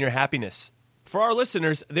investment in your happiness. For our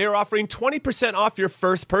listeners, they are offering 20% off your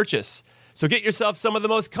first purchase. So get yourself some of the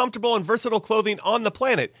most comfortable and versatile clothing on the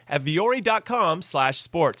planet at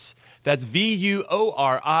Viore.com/sports. That's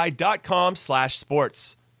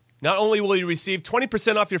VUORI.com/sports. Not only will you receive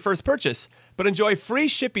 20% off your first purchase, but enjoy free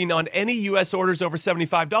shipping on any U.S. orders over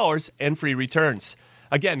 $75 and free returns.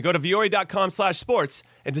 Again, go to Viore.com/sports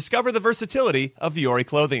and discover the versatility of Viore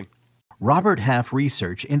clothing. Robert Half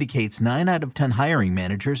research indicates 9 out of 10 hiring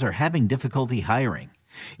managers are having difficulty hiring.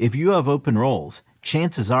 If you have open roles,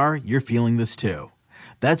 chances are you're feeling this too.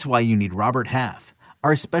 That's why you need Robert Half.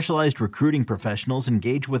 Our specialized recruiting professionals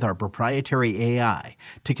engage with our proprietary AI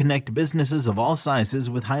to connect businesses of all sizes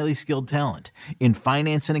with highly skilled talent in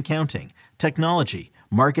finance and accounting, technology,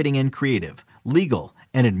 marketing and creative, legal,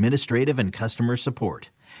 and administrative and customer support.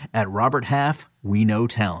 At Robert Half, we know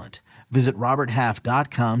talent. Visit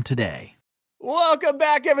roberthalf.com today. Welcome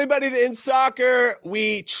back, everybody, to In Soccer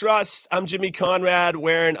We Trust. I'm Jimmy Conrad,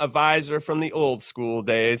 wearing a visor from the old school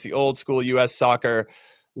days, the old school U.S. Soccer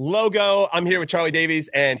logo. I'm here with Charlie Davies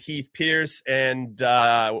and Heath Pierce, and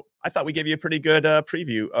I thought we gave you a pretty good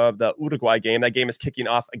preview of the Uruguay game. That game is kicking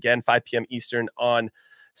off again, 5 p.m. Eastern on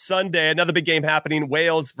Sunday. Another big game happening,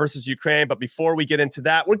 Wales versus Ukraine. But before we get into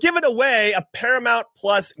that, we're giving away a Paramount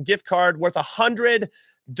Plus gift card worth $100.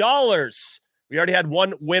 We already had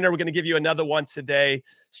one winner. We're going to give you another one today.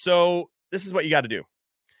 So this is what you got to do.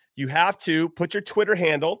 You have to put your Twitter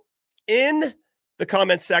handle in the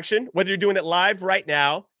comments section, whether you're doing it live right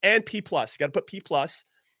now, and P+. You got to put P+. And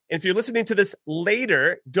if you're listening to this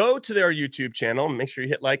later, go to their YouTube channel and make sure you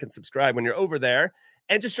hit like and subscribe when you're over there,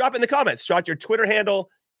 and just drop it in the comments. Drop your Twitter handle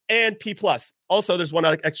and P+. Also, there's one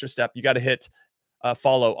extra step. You got to hit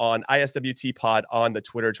follow on ISWT Pod on the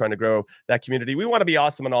Twitter, trying to grow that community. We want to be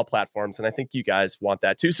awesome on all platforms, and I think you guys want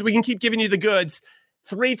that too. So we can keep giving you the goods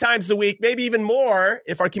 3 times a week, maybe even more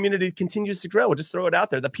if our community continues to grow. We'll just throw it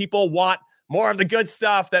out there. The people want more of the good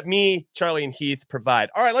stuff that me, Charlie, and Heath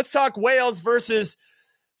provide. All right, let's talk Wales versus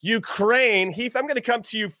Ukraine. Heath, I'm going to come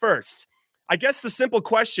to you first. I guess the simple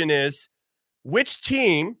question is, which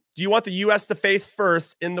team do you want the U.S. to face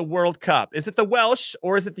first in the World Cup? Is it the Welsh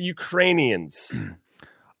or is it the Ukrainians?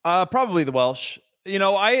 Probably the Welsh. You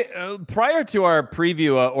know, I prior to our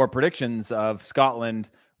preview or predictions of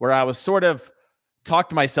Scotland, where I was sort of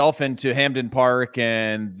talked myself into Hampden Park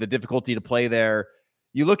and the difficulty to play there,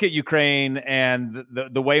 you look at Ukraine and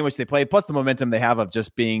the way in which they play, plus the momentum they have of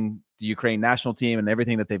just being the Ukraine national team and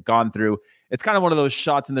everything that they've gone through. It's kind of one of those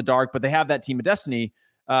shots in the dark, but they have that team of destiny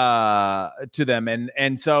to them.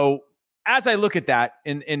 And so as I look at that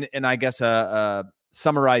in I guess a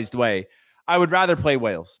summarized way, I would rather play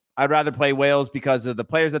Wales. I'd rather play Wales because of the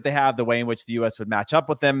players that they have, the way in which the U.S. would match up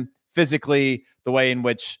with them physically, the way in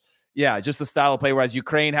which, just the style of play, whereas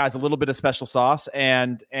Ukraine has a little bit of special sauce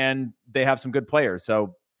and they have some good players.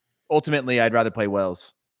 So ultimately, I'd rather play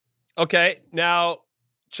Wales. Okay. Now,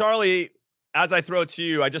 Charlie, as I throw it to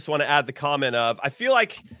you, I just want to add the comment of, I feel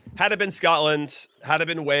like had it been Scotland, had it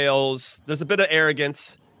been Wales, there's a bit of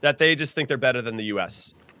arrogance that they just think they're better than the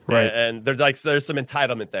U.S. Right. And there's some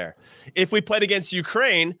entitlement there. If we played against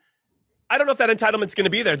Ukraine, I don't know if that entitlement's going to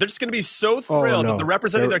be there. They're just going to be so thrilled that they're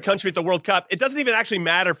representing their country at the World Cup. It doesn't even actually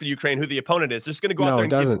matter for Ukraine who the opponent is. They're just going to go out there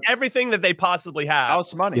and give everything that they possibly have.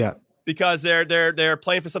 House money. Yeah. Because they're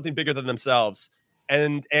playing for something bigger than themselves.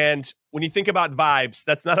 And when you think about vibes,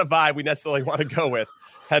 that's not a vibe we necessarily want to go with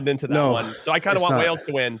heading into that one. So I kind of want Wales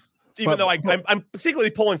to win, even though I'm secretly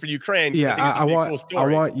pulling for Ukraine. Yeah, I want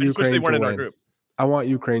Ukraine they weren't to in our win. group. I want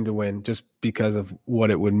Ukraine to win just because of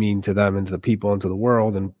what it would mean to them and to the people and to the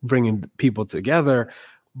world and bringing people together.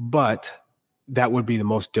 But that would be the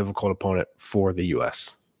most difficult opponent for the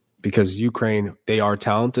U.S. because Ukraine, they are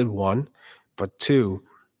talented, one, but two,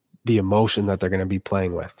 the emotion that they're going to be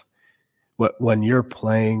playing with. When you're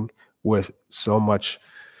playing with so much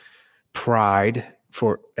pride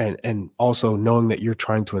and also knowing that you're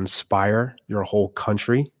trying to inspire your whole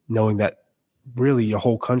country, knowing that really your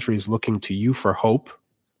whole country is looking to you for hope,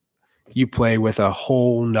 you play with a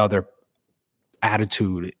whole nother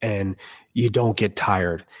attitude and you don't get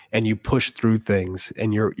tired and you push through things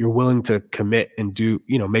and you're willing to commit and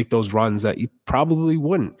make those runs that you probably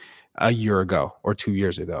wouldn't a year ago or 2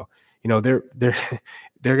 years ago. They're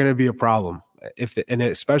going to be a problem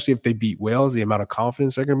especially if they beat Wales, the amount of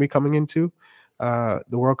confidence they're going to be coming into the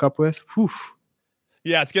World Cup with. Whew.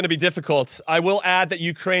 Yeah, it's going to be difficult. I will add that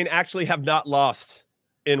Ukraine actually have not lost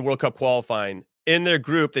in World Cup qualifying. In their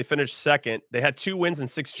group, they finished second. They had 2 wins and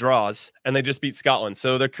 6 draws, and they just beat Scotland.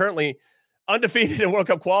 So they're currently undefeated in World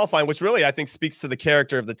Cup qualifying, which really I think speaks to the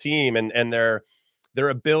character of the team and their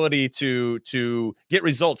ability to get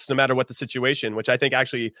results no matter what the situation, which I think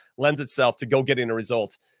actually lends itself to go getting a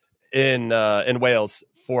result in Wales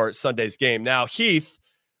for Sunday's game. Now, Heath,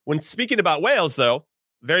 when speaking about Wales, though,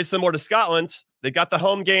 very similar to Scotland, they got the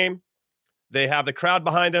home game. They have the crowd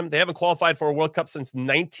behind them. They haven't qualified for a World Cup since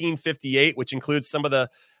 1958, which includes some of the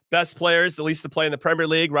best players, at least to play in the Premier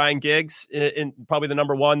League. Ryan Giggs, in probably the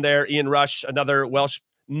number one there. Ian Rush, another Welsh,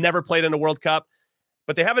 never played in a World Cup.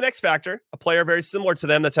 But they have an X factor, a player very similar to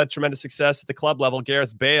them that's had tremendous success at the club level,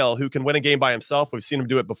 Gareth Bale, who can win a game by himself. We've seen him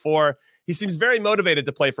do it before. He seems very motivated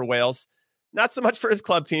to play for Wales. Not so much for his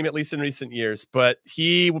club team, at least in recent years, but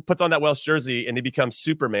he puts on that Welsh jersey and he becomes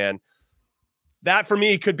Superman. That, for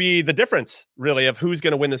me, could be the difference, really, of who's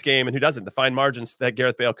going to win this game and who doesn't, the fine margins that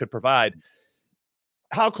Gareth Bale could provide.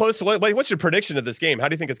 How close? What's your prediction of this game? How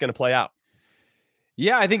do you think it's going to play out?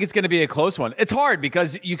 Yeah, I think it's going to be a close one. It's hard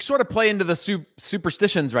because you sort of play into the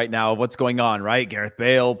superstitions right now of what's going on, right? Gareth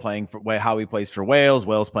Bale playing for how he plays for Wales,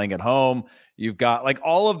 Wales playing at home. You've got like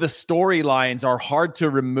all of the storylines are hard to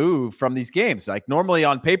remove from these games. Like normally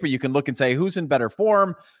on paper, you can look and say who's in better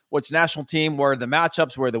form, which national team, where are the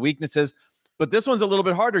matchups, where are the weaknesses. But this one's a little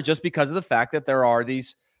bit harder just because of the fact that there are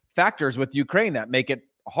these factors with Ukraine that make it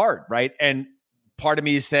hard, right? And part of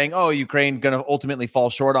me is saying, oh, Ukraine going to ultimately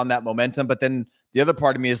fall short on that momentum. But then the other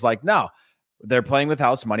part of me is like, no, they're playing with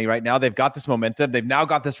house money right now. They've got this momentum. They've now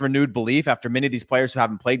got this renewed belief after many of these players who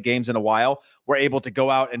haven't played games in a while were able to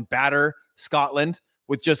go out and batter Scotland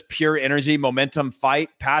with just pure energy, momentum, fight,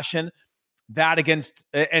 passion. That against,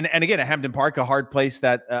 and again, at Hampden Park, a hard place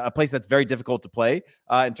a place that's very difficult to play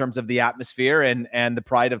in terms of the atmosphere and the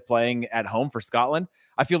pride of playing at home for Scotland.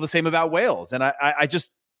 I feel the same about Wales. And I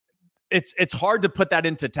just, it's hard to put that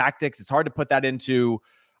into tactics. It's hard to put that into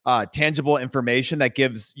tangible information that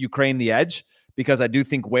gives Ukraine the edge, because I do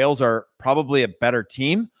think Wales are probably a better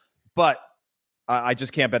team, but I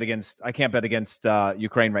just can't bet against. I can't bet against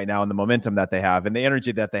Ukraine right now and the momentum that they have and the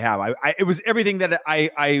energy that they have. It was everything that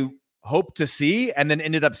I hoped to see, and then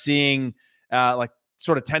ended up seeing like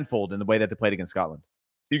sort of tenfold in the way that they played against Scotland.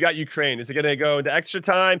 You got Ukraine. Is it going to go into extra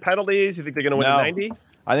time, penalties? You think they're going to win in 90?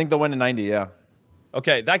 I think they'll win in 90. Yeah.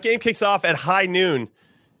 Okay, that game kicks off at high noon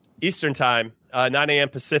Eastern time. 9 a.m.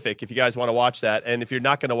 Pacific, if you guys want to watch that. And if you're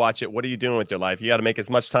not going to watch it, what are you doing with your life? You got to make as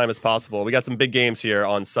much time as possible. We got some big games here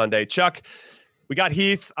on Sunday. Chuck, we got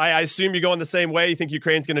Heath. I assume you're going the same way. You think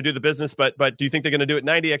Ukraine's going to do the business, but do you think they're going to do it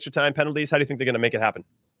 90 extra time penalties? How do you think they're going to make it happen?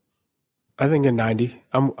 I think in 90.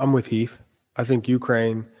 I'm with Heath. I think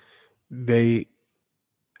Ukraine,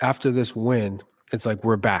 after this win, it's like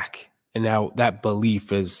we're back. And now that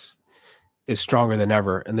belief is stronger than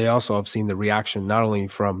ever. And they also have seen the reaction not only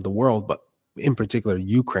from the world, but in particular,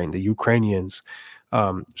 Ukraine, the Ukrainians.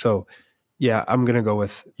 So, yeah, I'm going to go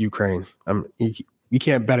with Ukraine. You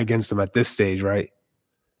can't bet against them at this stage, right?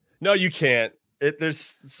 No, you can't. There's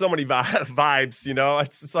so many vibes, you know.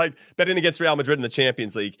 It's like betting against Real Madrid in the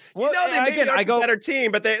Champions League. Well, you know, they maybe are a better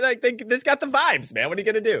team, but they just got the vibes, man. What are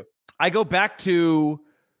you going to do? I go back to,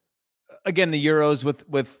 again, the Euros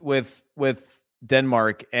with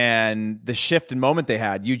Denmark and the shift in moment they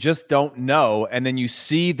had. You just don't know. And then you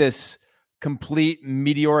see this complete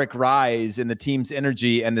meteoric rise in the team's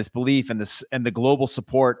energy and this belief and the global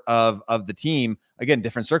support of the team. Again,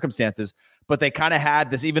 different circumstances, but they kind of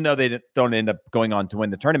had this, even though they don't end up going on to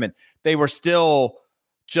win the tournament, they were still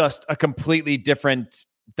just a completely different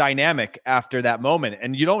dynamic after that moment.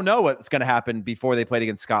 And you don't know what's going to happen before they played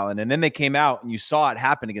against Scotland. And then they came out and you saw it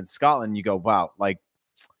happen against Scotland. And you go, wow, like,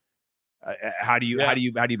 how do you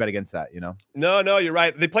bet against that? You know? No, you're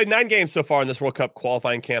right. They played 9 games so far in this World Cup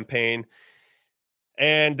qualifying campaign,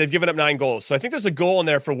 and they've given up 9 goals. So I think there's a goal in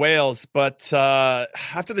there for Wales, but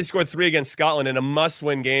after they scored 3 against Scotland in a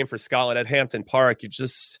must-win game for Scotland at Hampden Park, there's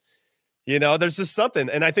just something.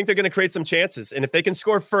 And I think they're going to create some chances. And if they can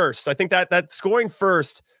score first, I think that scoring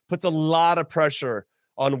first puts a lot of pressure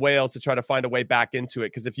on Wales to try to find a way back into it.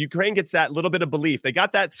 Because if Ukraine gets that little bit of belief, they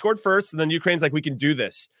got that scored first, and then Ukraine's like, we can do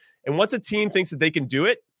this. And once a team thinks that they can do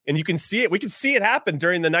it, and you can see it, we can see it happen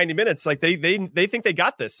during the 90 minutes. Like they think they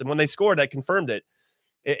got this. And when they scored, I confirmed it.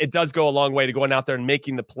 It does go a long way to going out there and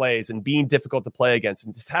making the plays and being difficult to play against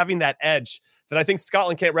and just having that edge that I think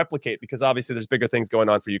Scotland can't replicate, because obviously there's bigger things going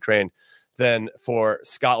on for Ukraine than for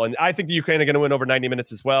Scotland. I think the Ukraine are going to win over 90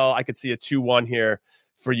 minutes as well. I could see a 2-1 here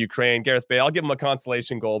for Ukraine. Gareth Bale, I'll give him a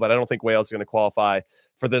consolation goal, but I don't think Wales is going to qualify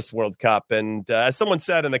for this World Cup. And as someone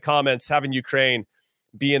said in the comments, having Ukraine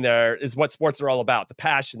being there is what sports are all about. The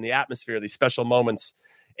passion, the atmosphere, these special moments.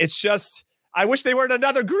 It's just, I wish they were in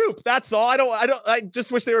another group. That's all. I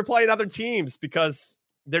just wish they were playing other teams, because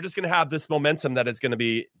they're just going to have this momentum that is going to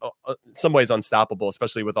be in some ways unstoppable,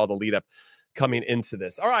 especially with all the lead up coming into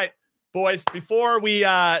this. All right, boys, before we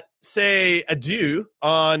say adieu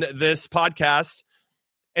on this podcast,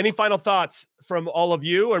 any final thoughts from all of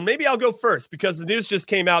you? Or maybe I'll go first, because the news just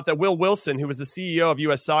came out that Will Wilson, who was the CEO of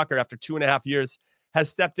U.S. Soccer after 2.5 years, has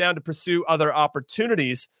stepped down to pursue other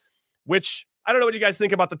opportunities, which I don't know what you guys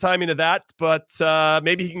think about the timing of that, but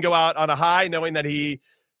maybe he can go out on a high knowing that he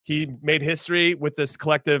made history with this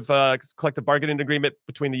collective bargaining agreement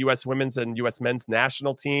between the U.S. women's and U.S. men's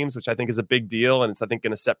national teams, which I think is a big deal. And it's, I think,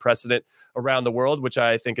 going to set precedent around the world, which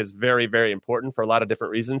I think is very, very important for a lot of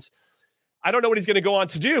different reasons. I don't know what he's going to go on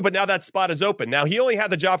to do, but now that spot is open. Now, he only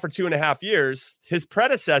had the job for 2.5 years. His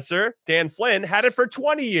predecessor, Dan Flynn, had it for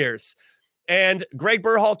 20 years. And Greg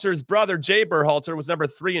Berhalter's brother, Jay Berhalter, was number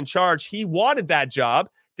 3 in charge. He wanted that job,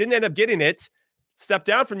 didn't end up getting it, stepped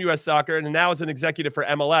down from U.S. Soccer, and now is an executive for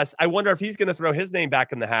MLS. I wonder if he's going to throw his name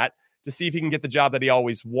back in the hat to see if he can get the job that he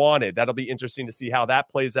always wanted. That'll be interesting to see how that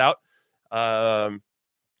plays out.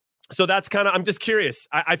 So that's kind of, I'm just curious.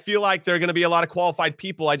 I feel like there are going to be a lot of qualified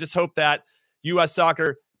people. I just hope that U.S.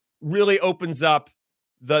 Soccer really opens up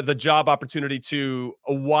the job opportunity to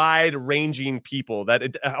a wide-ranging people.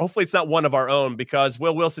 That hopefully it's not one of our own, because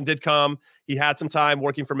Will Wilson did come. He had some time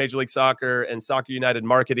working for Major League Soccer and Soccer United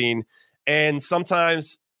marketing. And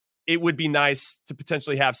sometimes it would be nice to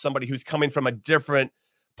potentially have somebody who's coming from a different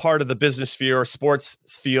part of the business sphere or sports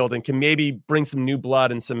field and can maybe bring some new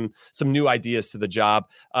blood and some new ideas to the job.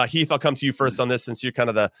 Heath, I'll come to you first on this, since you're kind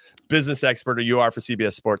of the business expert, or you are for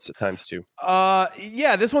CBS Sports at times too.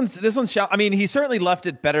 Yeah, this one's. I mean, he certainly left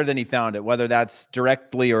it better than he found it, whether that's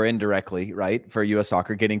directly or indirectly, right? For U.S.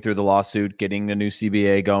 Soccer, getting through the lawsuit, getting a new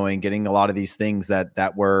CBA going, getting a lot of these things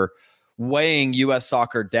that were weighing U.S.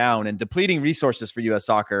 Soccer down and depleting resources for U.S.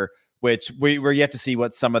 Soccer, which we're yet to see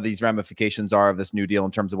what some of these ramifications are of this new deal in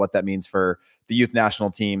terms of what that means for the youth national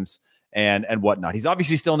teams and whatnot. He's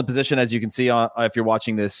obviously still in the position, as you can see if you're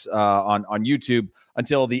watching this on YouTube,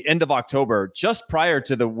 until the end of October, just prior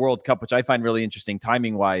to the World Cup, which I find really interesting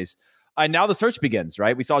timing-wise. And now the search begins,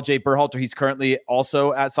 right? We saw Jay Berhalter. He's currently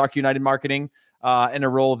also at Soccer United Marketing in a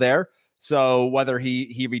role there. So whether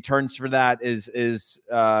he returns for that is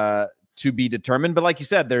to be determined. But like you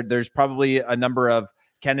said, there's probably a number of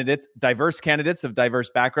diverse candidates of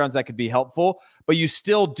diverse backgrounds that could be helpful, but you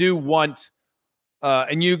still do want,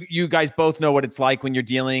 and you guys both know what it's like when you're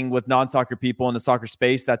dealing with non-soccer people in the soccer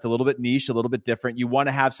space. That's a little bit niche, a little bit different. You want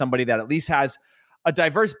to have somebody that at least has a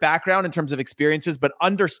diverse background in terms of experiences, but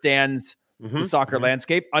understands the soccer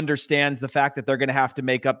landscape, understands the fact that they're going to have to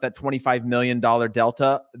make up that $25 million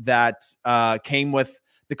delta that came with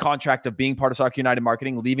the contract of being part of Soccer United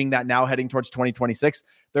Marketing, leaving that now heading towards 2026.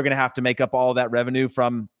 They're going to have to make up all that revenue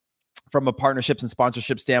from a partnerships and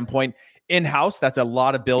sponsorship standpoint in-house. That's a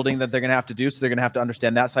lot of building that they're going to have to do. So they're going to have to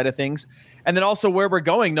understand that side of things. And then also where we're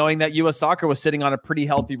going, knowing that U.S. Soccer was sitting on a pretty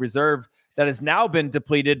healthy reserve that has now been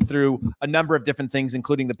depleted through a number of different things,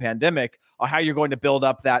 including the pandemic, on how you're going to build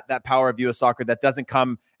up that power of U.S. Soccer that doesn't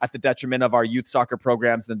come at the detriment of our youth soccer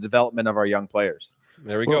programs and the development of our young players.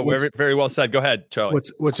 There we go. Very, very well said. Go ahead, Charlie.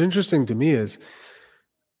 What's interesting to me is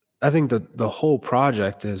I think that the whole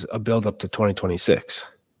project is a build up to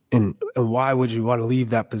 2026. And why would you want to leave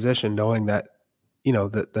that position knowing that,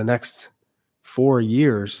 the next 4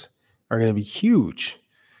 years are going to be huge?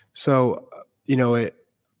 So,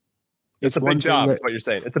 it's a big job. That's what you're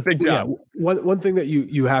saying. It's a big job. Yeah, one thing that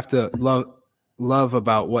you have to love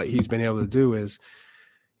about what he's been able to do is,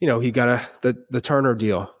 he got the Turner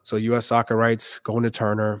deal. So U.S. Soccer rights going to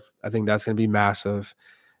Turner. I think that's going to be massive.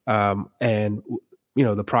 And,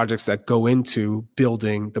 the projects that go into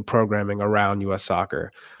building the programming around U.S.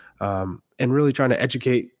 Soccer, and really trying to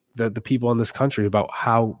educate the people in this country about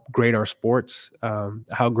how great our sports,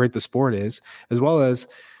 how great the sport is, as well as,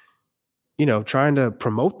 trying to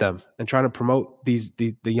promote them and trying to promote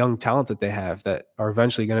the young talent that they have that are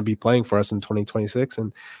eventually going to be playing for us in 2026.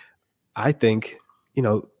 And I think,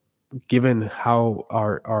 given how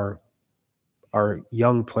our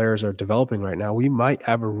young players are developing right now, we might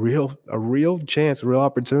have a real chance, a real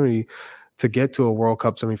opportunity to get to a World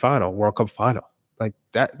Cup semifinal, World Cup final. Like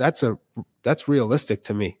that's realistic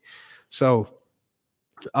to me. So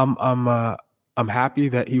I'm happy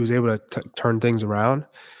that he was able to turn things around,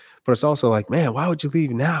 but it's also like, man, why would you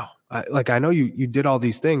leave now? I know you did all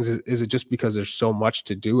these things. Is it just because there's so much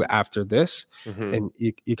to do after this, and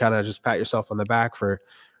you kind of just pat yourself on the back for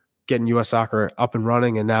getting U.S. Soccer up and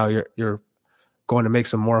running, and now you're going to make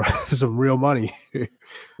some real money?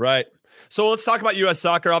 Right. So let's talk about U.S.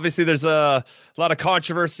 Soccer. Obviously, there's a lot of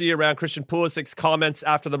controversy around Christian Pulisic's comments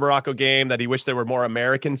after the Morocco game that he wished there were more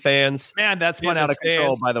American fans. Man, that's spun out of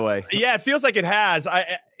control, by the way. Yeah, it feels like it has.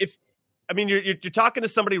 You're talking to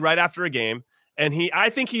somebody right after a game, and I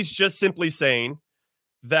think he's just simply saying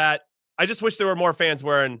that I just wish there were more fans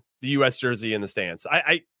wearing the U.S. jersey in the stands.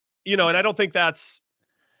 And I don't think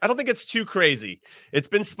it's too crazy. It's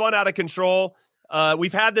been spun out of control.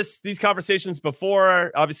 We've had these conversations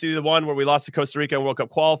before. Obviously, the one where we lost to Costa Rica in World Cup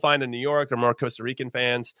qualifying in New York, there are more Costa Rican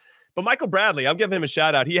fans. But Michael Bradley, I'll give him a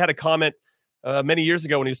shout out. He had a comment many years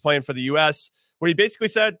ago when he was playing for the U.S. where he basically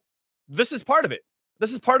said, this is part of it.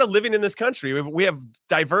 This is part of living in this country. We have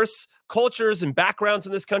diverse cultures and backgrounds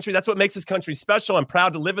in this country. That's what makes this country special. I'm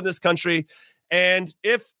proud to live in this country. And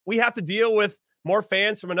if we have to deal with more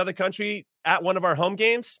fans from another country at one of our home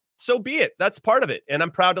games, so be it. That's part of it. And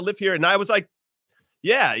I'm proud to live here. And I was like,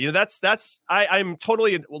 yeah, I'm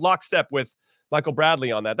totally in lockstep with Michael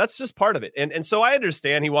Bradley on that. That's just part of it. And so I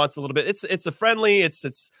understand he wants a little bit. It's a friendly,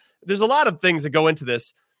 there's a lot of things that go into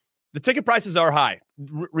this. The ticket prices are high,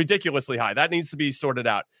 ridiculously high. That needs to be sorted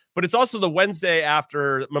out. But it's also the Wednesday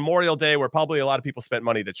after Memorial Day where probably a lot of people spent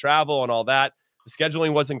money to travel and all that. The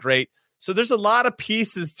scheduling wasn't great. So there's a lot of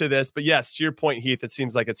pieces to this. But yes, to your point, Heath, it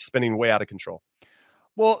seems like it's spinning way out of control.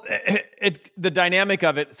 Well, the dynamic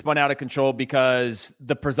of it spun out of control because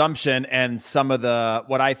the presumption and some of the,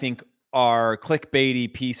 what I think are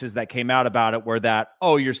clickbaity pieces that came out about it were that,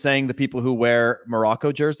 oh, you're saying the people who wear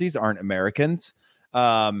Morocco jerseys aren't Americans.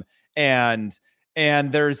 And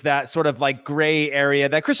there's that sort of like gray area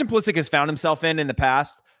that Christian Pulisic has found himself in the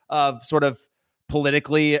past of sort of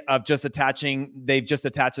politically of they've just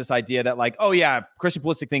attached this idea that like, oh yeah, Christian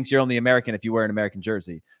Pulisic thinks you're only American if you wear an American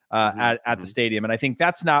jersey at the stadium. And I think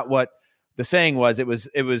that's not what the saying was. It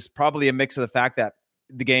was probably a mix of the fact that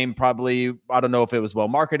the game probably, I don't know if it was well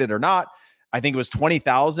marketed or not. I think it was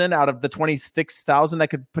 20,000 out of the 26,000 that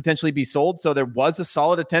could potentially be sold. So there was a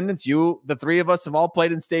solid attendance. The three of us have all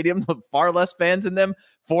played in stadiums with far less fans in them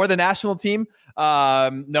for the national team,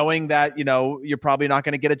 knowing that, you're probably not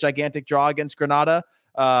going to get a gigantic draw against Granada.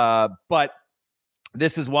 But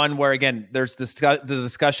this is one where, again, there's the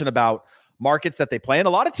discussion about markets that they play in. A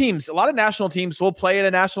lot of national teams will play in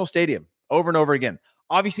a national stadium over and over again.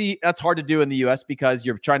 Obviously, that's hard to do in the U.S. because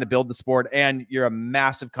you're trying to build the sport and you're a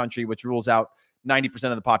massive country, which rules out 90%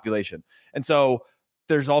 of the population. And so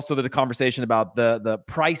there's also the conversation about the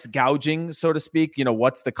price gouging, so to speak.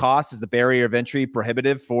 What's the cost? Is the barrier of entry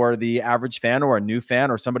prohibitive for the average fan or a new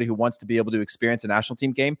fan or somebody who wants to be able to experience a national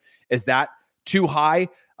team game? Is that too high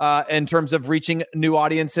in terms of reaching new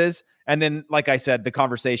audiences? And then, like I said, the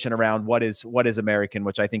conversation around what is American,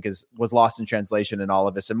 which I think was lost in translation in all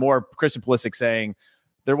of this, and more Christian Pulisic saying,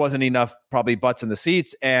 there wasn't enough probably butts in the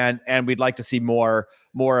seats, and we'd like to see more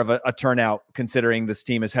of a turnout considering this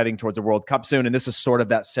team is heading towards a World Cup soon. And this is sort of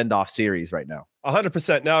that send-off series right now.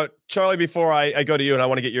 100%. Now, Charlie, before I go to you, and I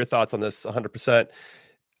want to get your thoughts on this 100%.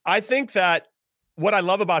 I think that what I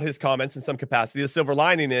love about his comments in some capacity, the silver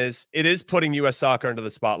lining is it is putting U.S. soccer into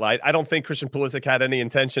the spotlight. I don't think Christian Pulisic had any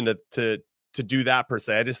intention to do that per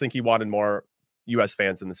se. I just think he wanted more U.S.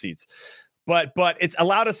 fans in the seats. But it's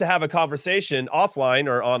allowed us to have a conversation offline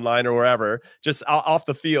or online or wherever, just off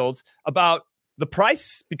the field about the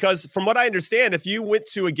price. Because from what I understand, if you went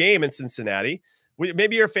to a game in Cincinnati,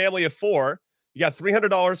 maybe you're a family of four, you got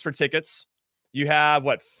 $300 for tickets. You have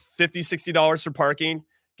 $50, $60 for parking.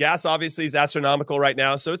 Gas obviously is astronomical right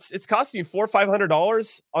now. So it's costing you $400 or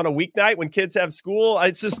 $500 on a weeknight when kids have school.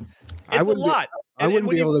 It's a lot. I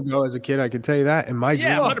wouldn't be able to go as a kid. I can tell you that. And my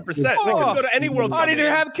 100%. We couldn't go to any World Cup. I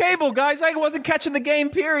didn't have cable, guys. I wasn't catching the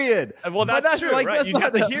game. Period. Well, that's true, right? You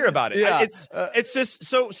have to hear about it. Yeah. It's just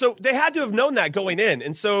so they had to have known that going in,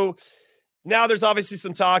 and so now there's obviously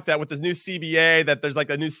some talk that with this new CBA that there's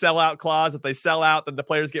like a new sellout clause. If they sell out, then the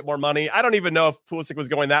players get more money. I don't even know if Pulisic was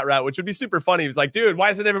going that route, which would be super funny. He was like, "Dude,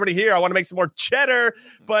 why isn't everybody here? I want to make some more cheddar."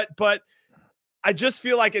 But I just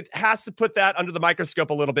feel like it has to put that under the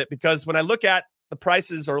microscope a little bit, because when I look at the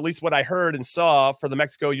prices, or at least what I heard and saw for the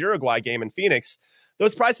Mexico-Uruguay game in Phoenix,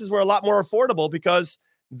 those prices were a lot more affordable because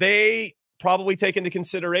they probably take into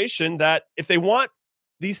consideration that if they want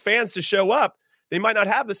these fans to show up, they might not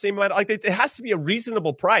have the same amount. Like it has to be a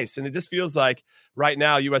reasonable price. And it just feels like right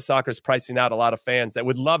now U.S. soccer is pricing out a lot of fans that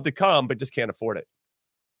would love to come, but just can't afford it.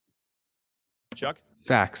 Chuck?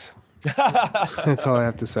 Facts. That's all I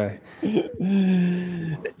have to say.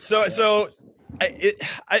 So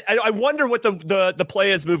I wonder what the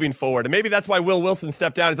play is moving forward. And maybe that's why Will Wilson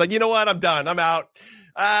stepped down. He's like, you know what? I'm done. I'm out.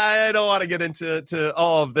 I don't want to get into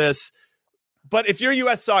all of this. But if you're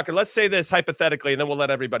U.S. soccer, let's say this hypothetically, and then we'll let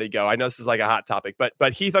everybody go. I know this is like a hot topic,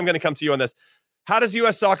 but Heath, I'm going to come to you on this. How does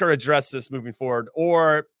U.S. soccer address this moving forward?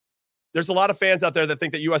 Or there's a lot of fans out there that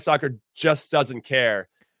think that U.S. soccer just doesn't care.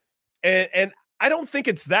 And I don't think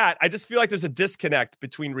it's that. I just feel like there's a disconnect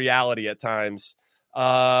between reality at times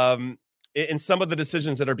in some of the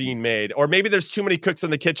decisions that are being made. Or maybe there's too many cooks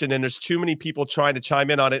in the kitchen and there's too many people trying to chime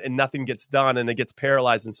in on it and nothing gets done and it gets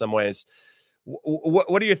paralyzed in some ways.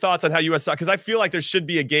 What are your thoughts on how U.S. soccer? Because I feel like there should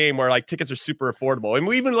be a game where like tickets are super affordable. And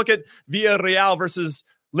we even look at Villarreal versus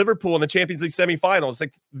Liverpool in the Champions League semifinals.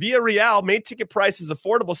 Like Villarreal made ticket prices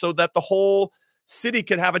affordable so that the whole city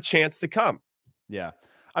could have a chance to come. Yeah.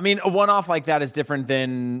 I mean, a one-off like that is different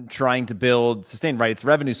than trying to sustain, right? It's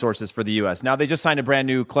revenue sources for the U.S. Now, they just signed a brand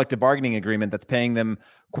new collective bargaining agreement that's paying them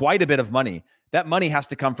quite a bit of money that money has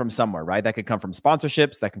to come from somewhere, right? That could come from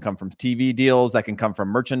sponsorships, that can come from TV deals, that can come from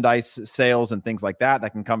merchandise sales and things like that.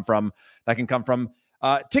 That can come from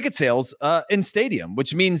ticket sales in stadium,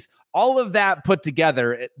 which means all of that put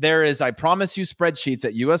together. There is, I promise you, spreadsheets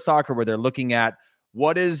at US Soccer where they're looking at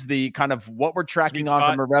what is the kind of what we're tracking on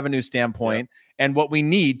from a revenue standpoint and what we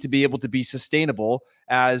need to be able to be sustainable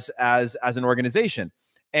as an organization.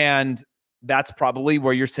 And that's probably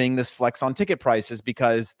where you're seeing this flex on ticket prices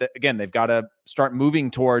because, again, they've got to start moving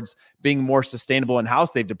towards being more sustainable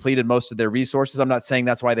in-house. They've depleted most of their resources. I'm not saying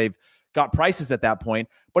that's why they've got prices at that point,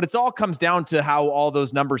 but it's all comes down to how all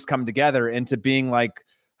those numbers come together into being like,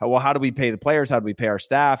 well, how do we pay the players? How do we pay our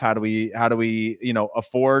staff? How do we,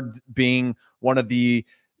 afford being one of the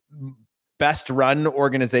best run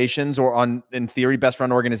organizations or in theory, best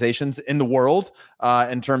run organizations in the world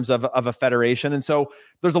in terms of a federation. And so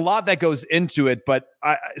there's a lot that goes into it, but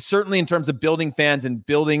certainly in terms of building fans and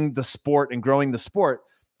building the sport and growing the sport,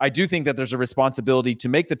 I do think that there's a responsibility to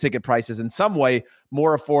make the ticket prices in some way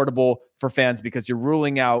more affordable for fans because you're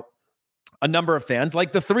ruling out a number of fans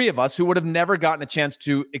like the three of us who would have never gotten a chance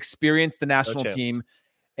to experience the national team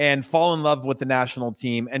and fall in love with the national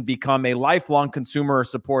team and become a lifelong consumer or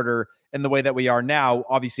supporter in the way that we are now.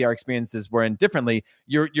 Obviously, our experiences were in differently.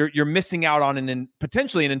 You're missing out on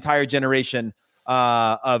potentially an entire generation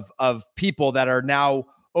of people that are now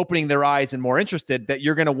opening their eyes and more interested that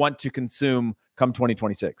you're going to want to consume come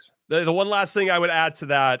 2026. The one last thing I would add to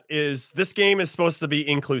that is this game is supposed to be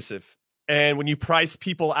inclusive. And when you price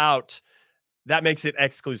people out, that makes it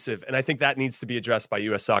exclusive. And I think that needs to be addressed by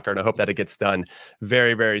US Soccer. And I hope that it gets done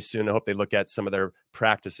very, very soon. I hope they look at some of their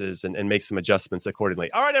practices and make some adjustments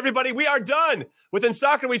accordingly. All right, everybody, we are done with In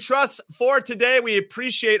Soccer We Trust for today. We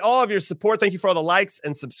appreciate all of your support. Thank you for all the likes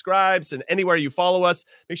and subscribes and anywhere you follow us.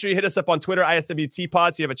 Make sure you hit us up on Twitter,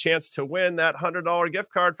 ISWTPod, so you have a chance to win that $100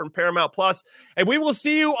 gift card from Paramount Plus. And we will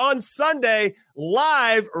see you on Sunday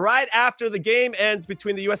live right after the game ends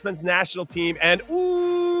between the U.S. men's national team and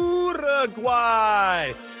Uruguay.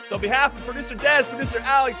 So on behalf of producer Des, producer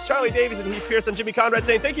Alex, Charlie Davies, and Heath Pierce, I'm Jimmy Conrad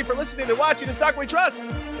saying thank you for listening and watching In Soccer We Trust.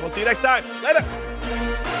 And we'll see you next time. Later.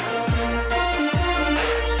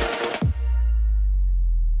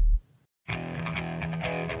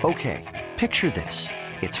 Okay, picture this.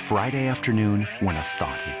 It's Friday afternoon when a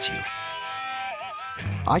thought hits you.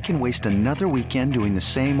 I can waste another weekend doing the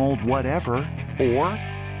same old whatever, or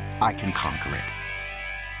I can conquer it.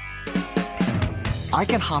 I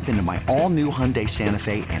can hop into my all-new Hyundai Santa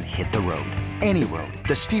Fe and hit the road. Any road.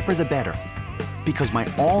 The steeper, the better. Because my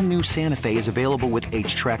all-new Santa Fe is available with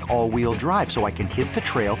H-Track all-wheel drive, so I can hit the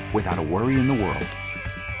trail without a worry in the world.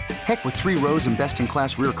 Heck, with 3 rows and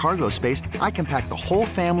best-in-class rear cargo space, I can pack the whole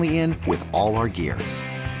family in with all our gear.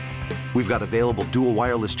 We've got available dual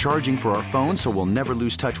wireless charging for our phones, so we'll never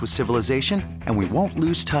lose touch with civilization, and we won't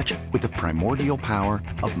lose touch with the primordial power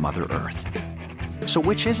of Mother Earth. So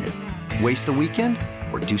which is it? Waste the weekend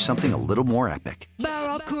or do something a little more epic?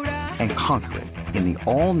 And conquer it in the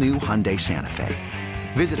all-new Hyundai Santa Fe.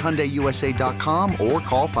 Visit HyundaiUSA.com or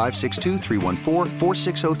call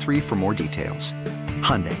 562-314-4603 for more details.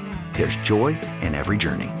 Hyundai, there's joy in every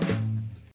journey.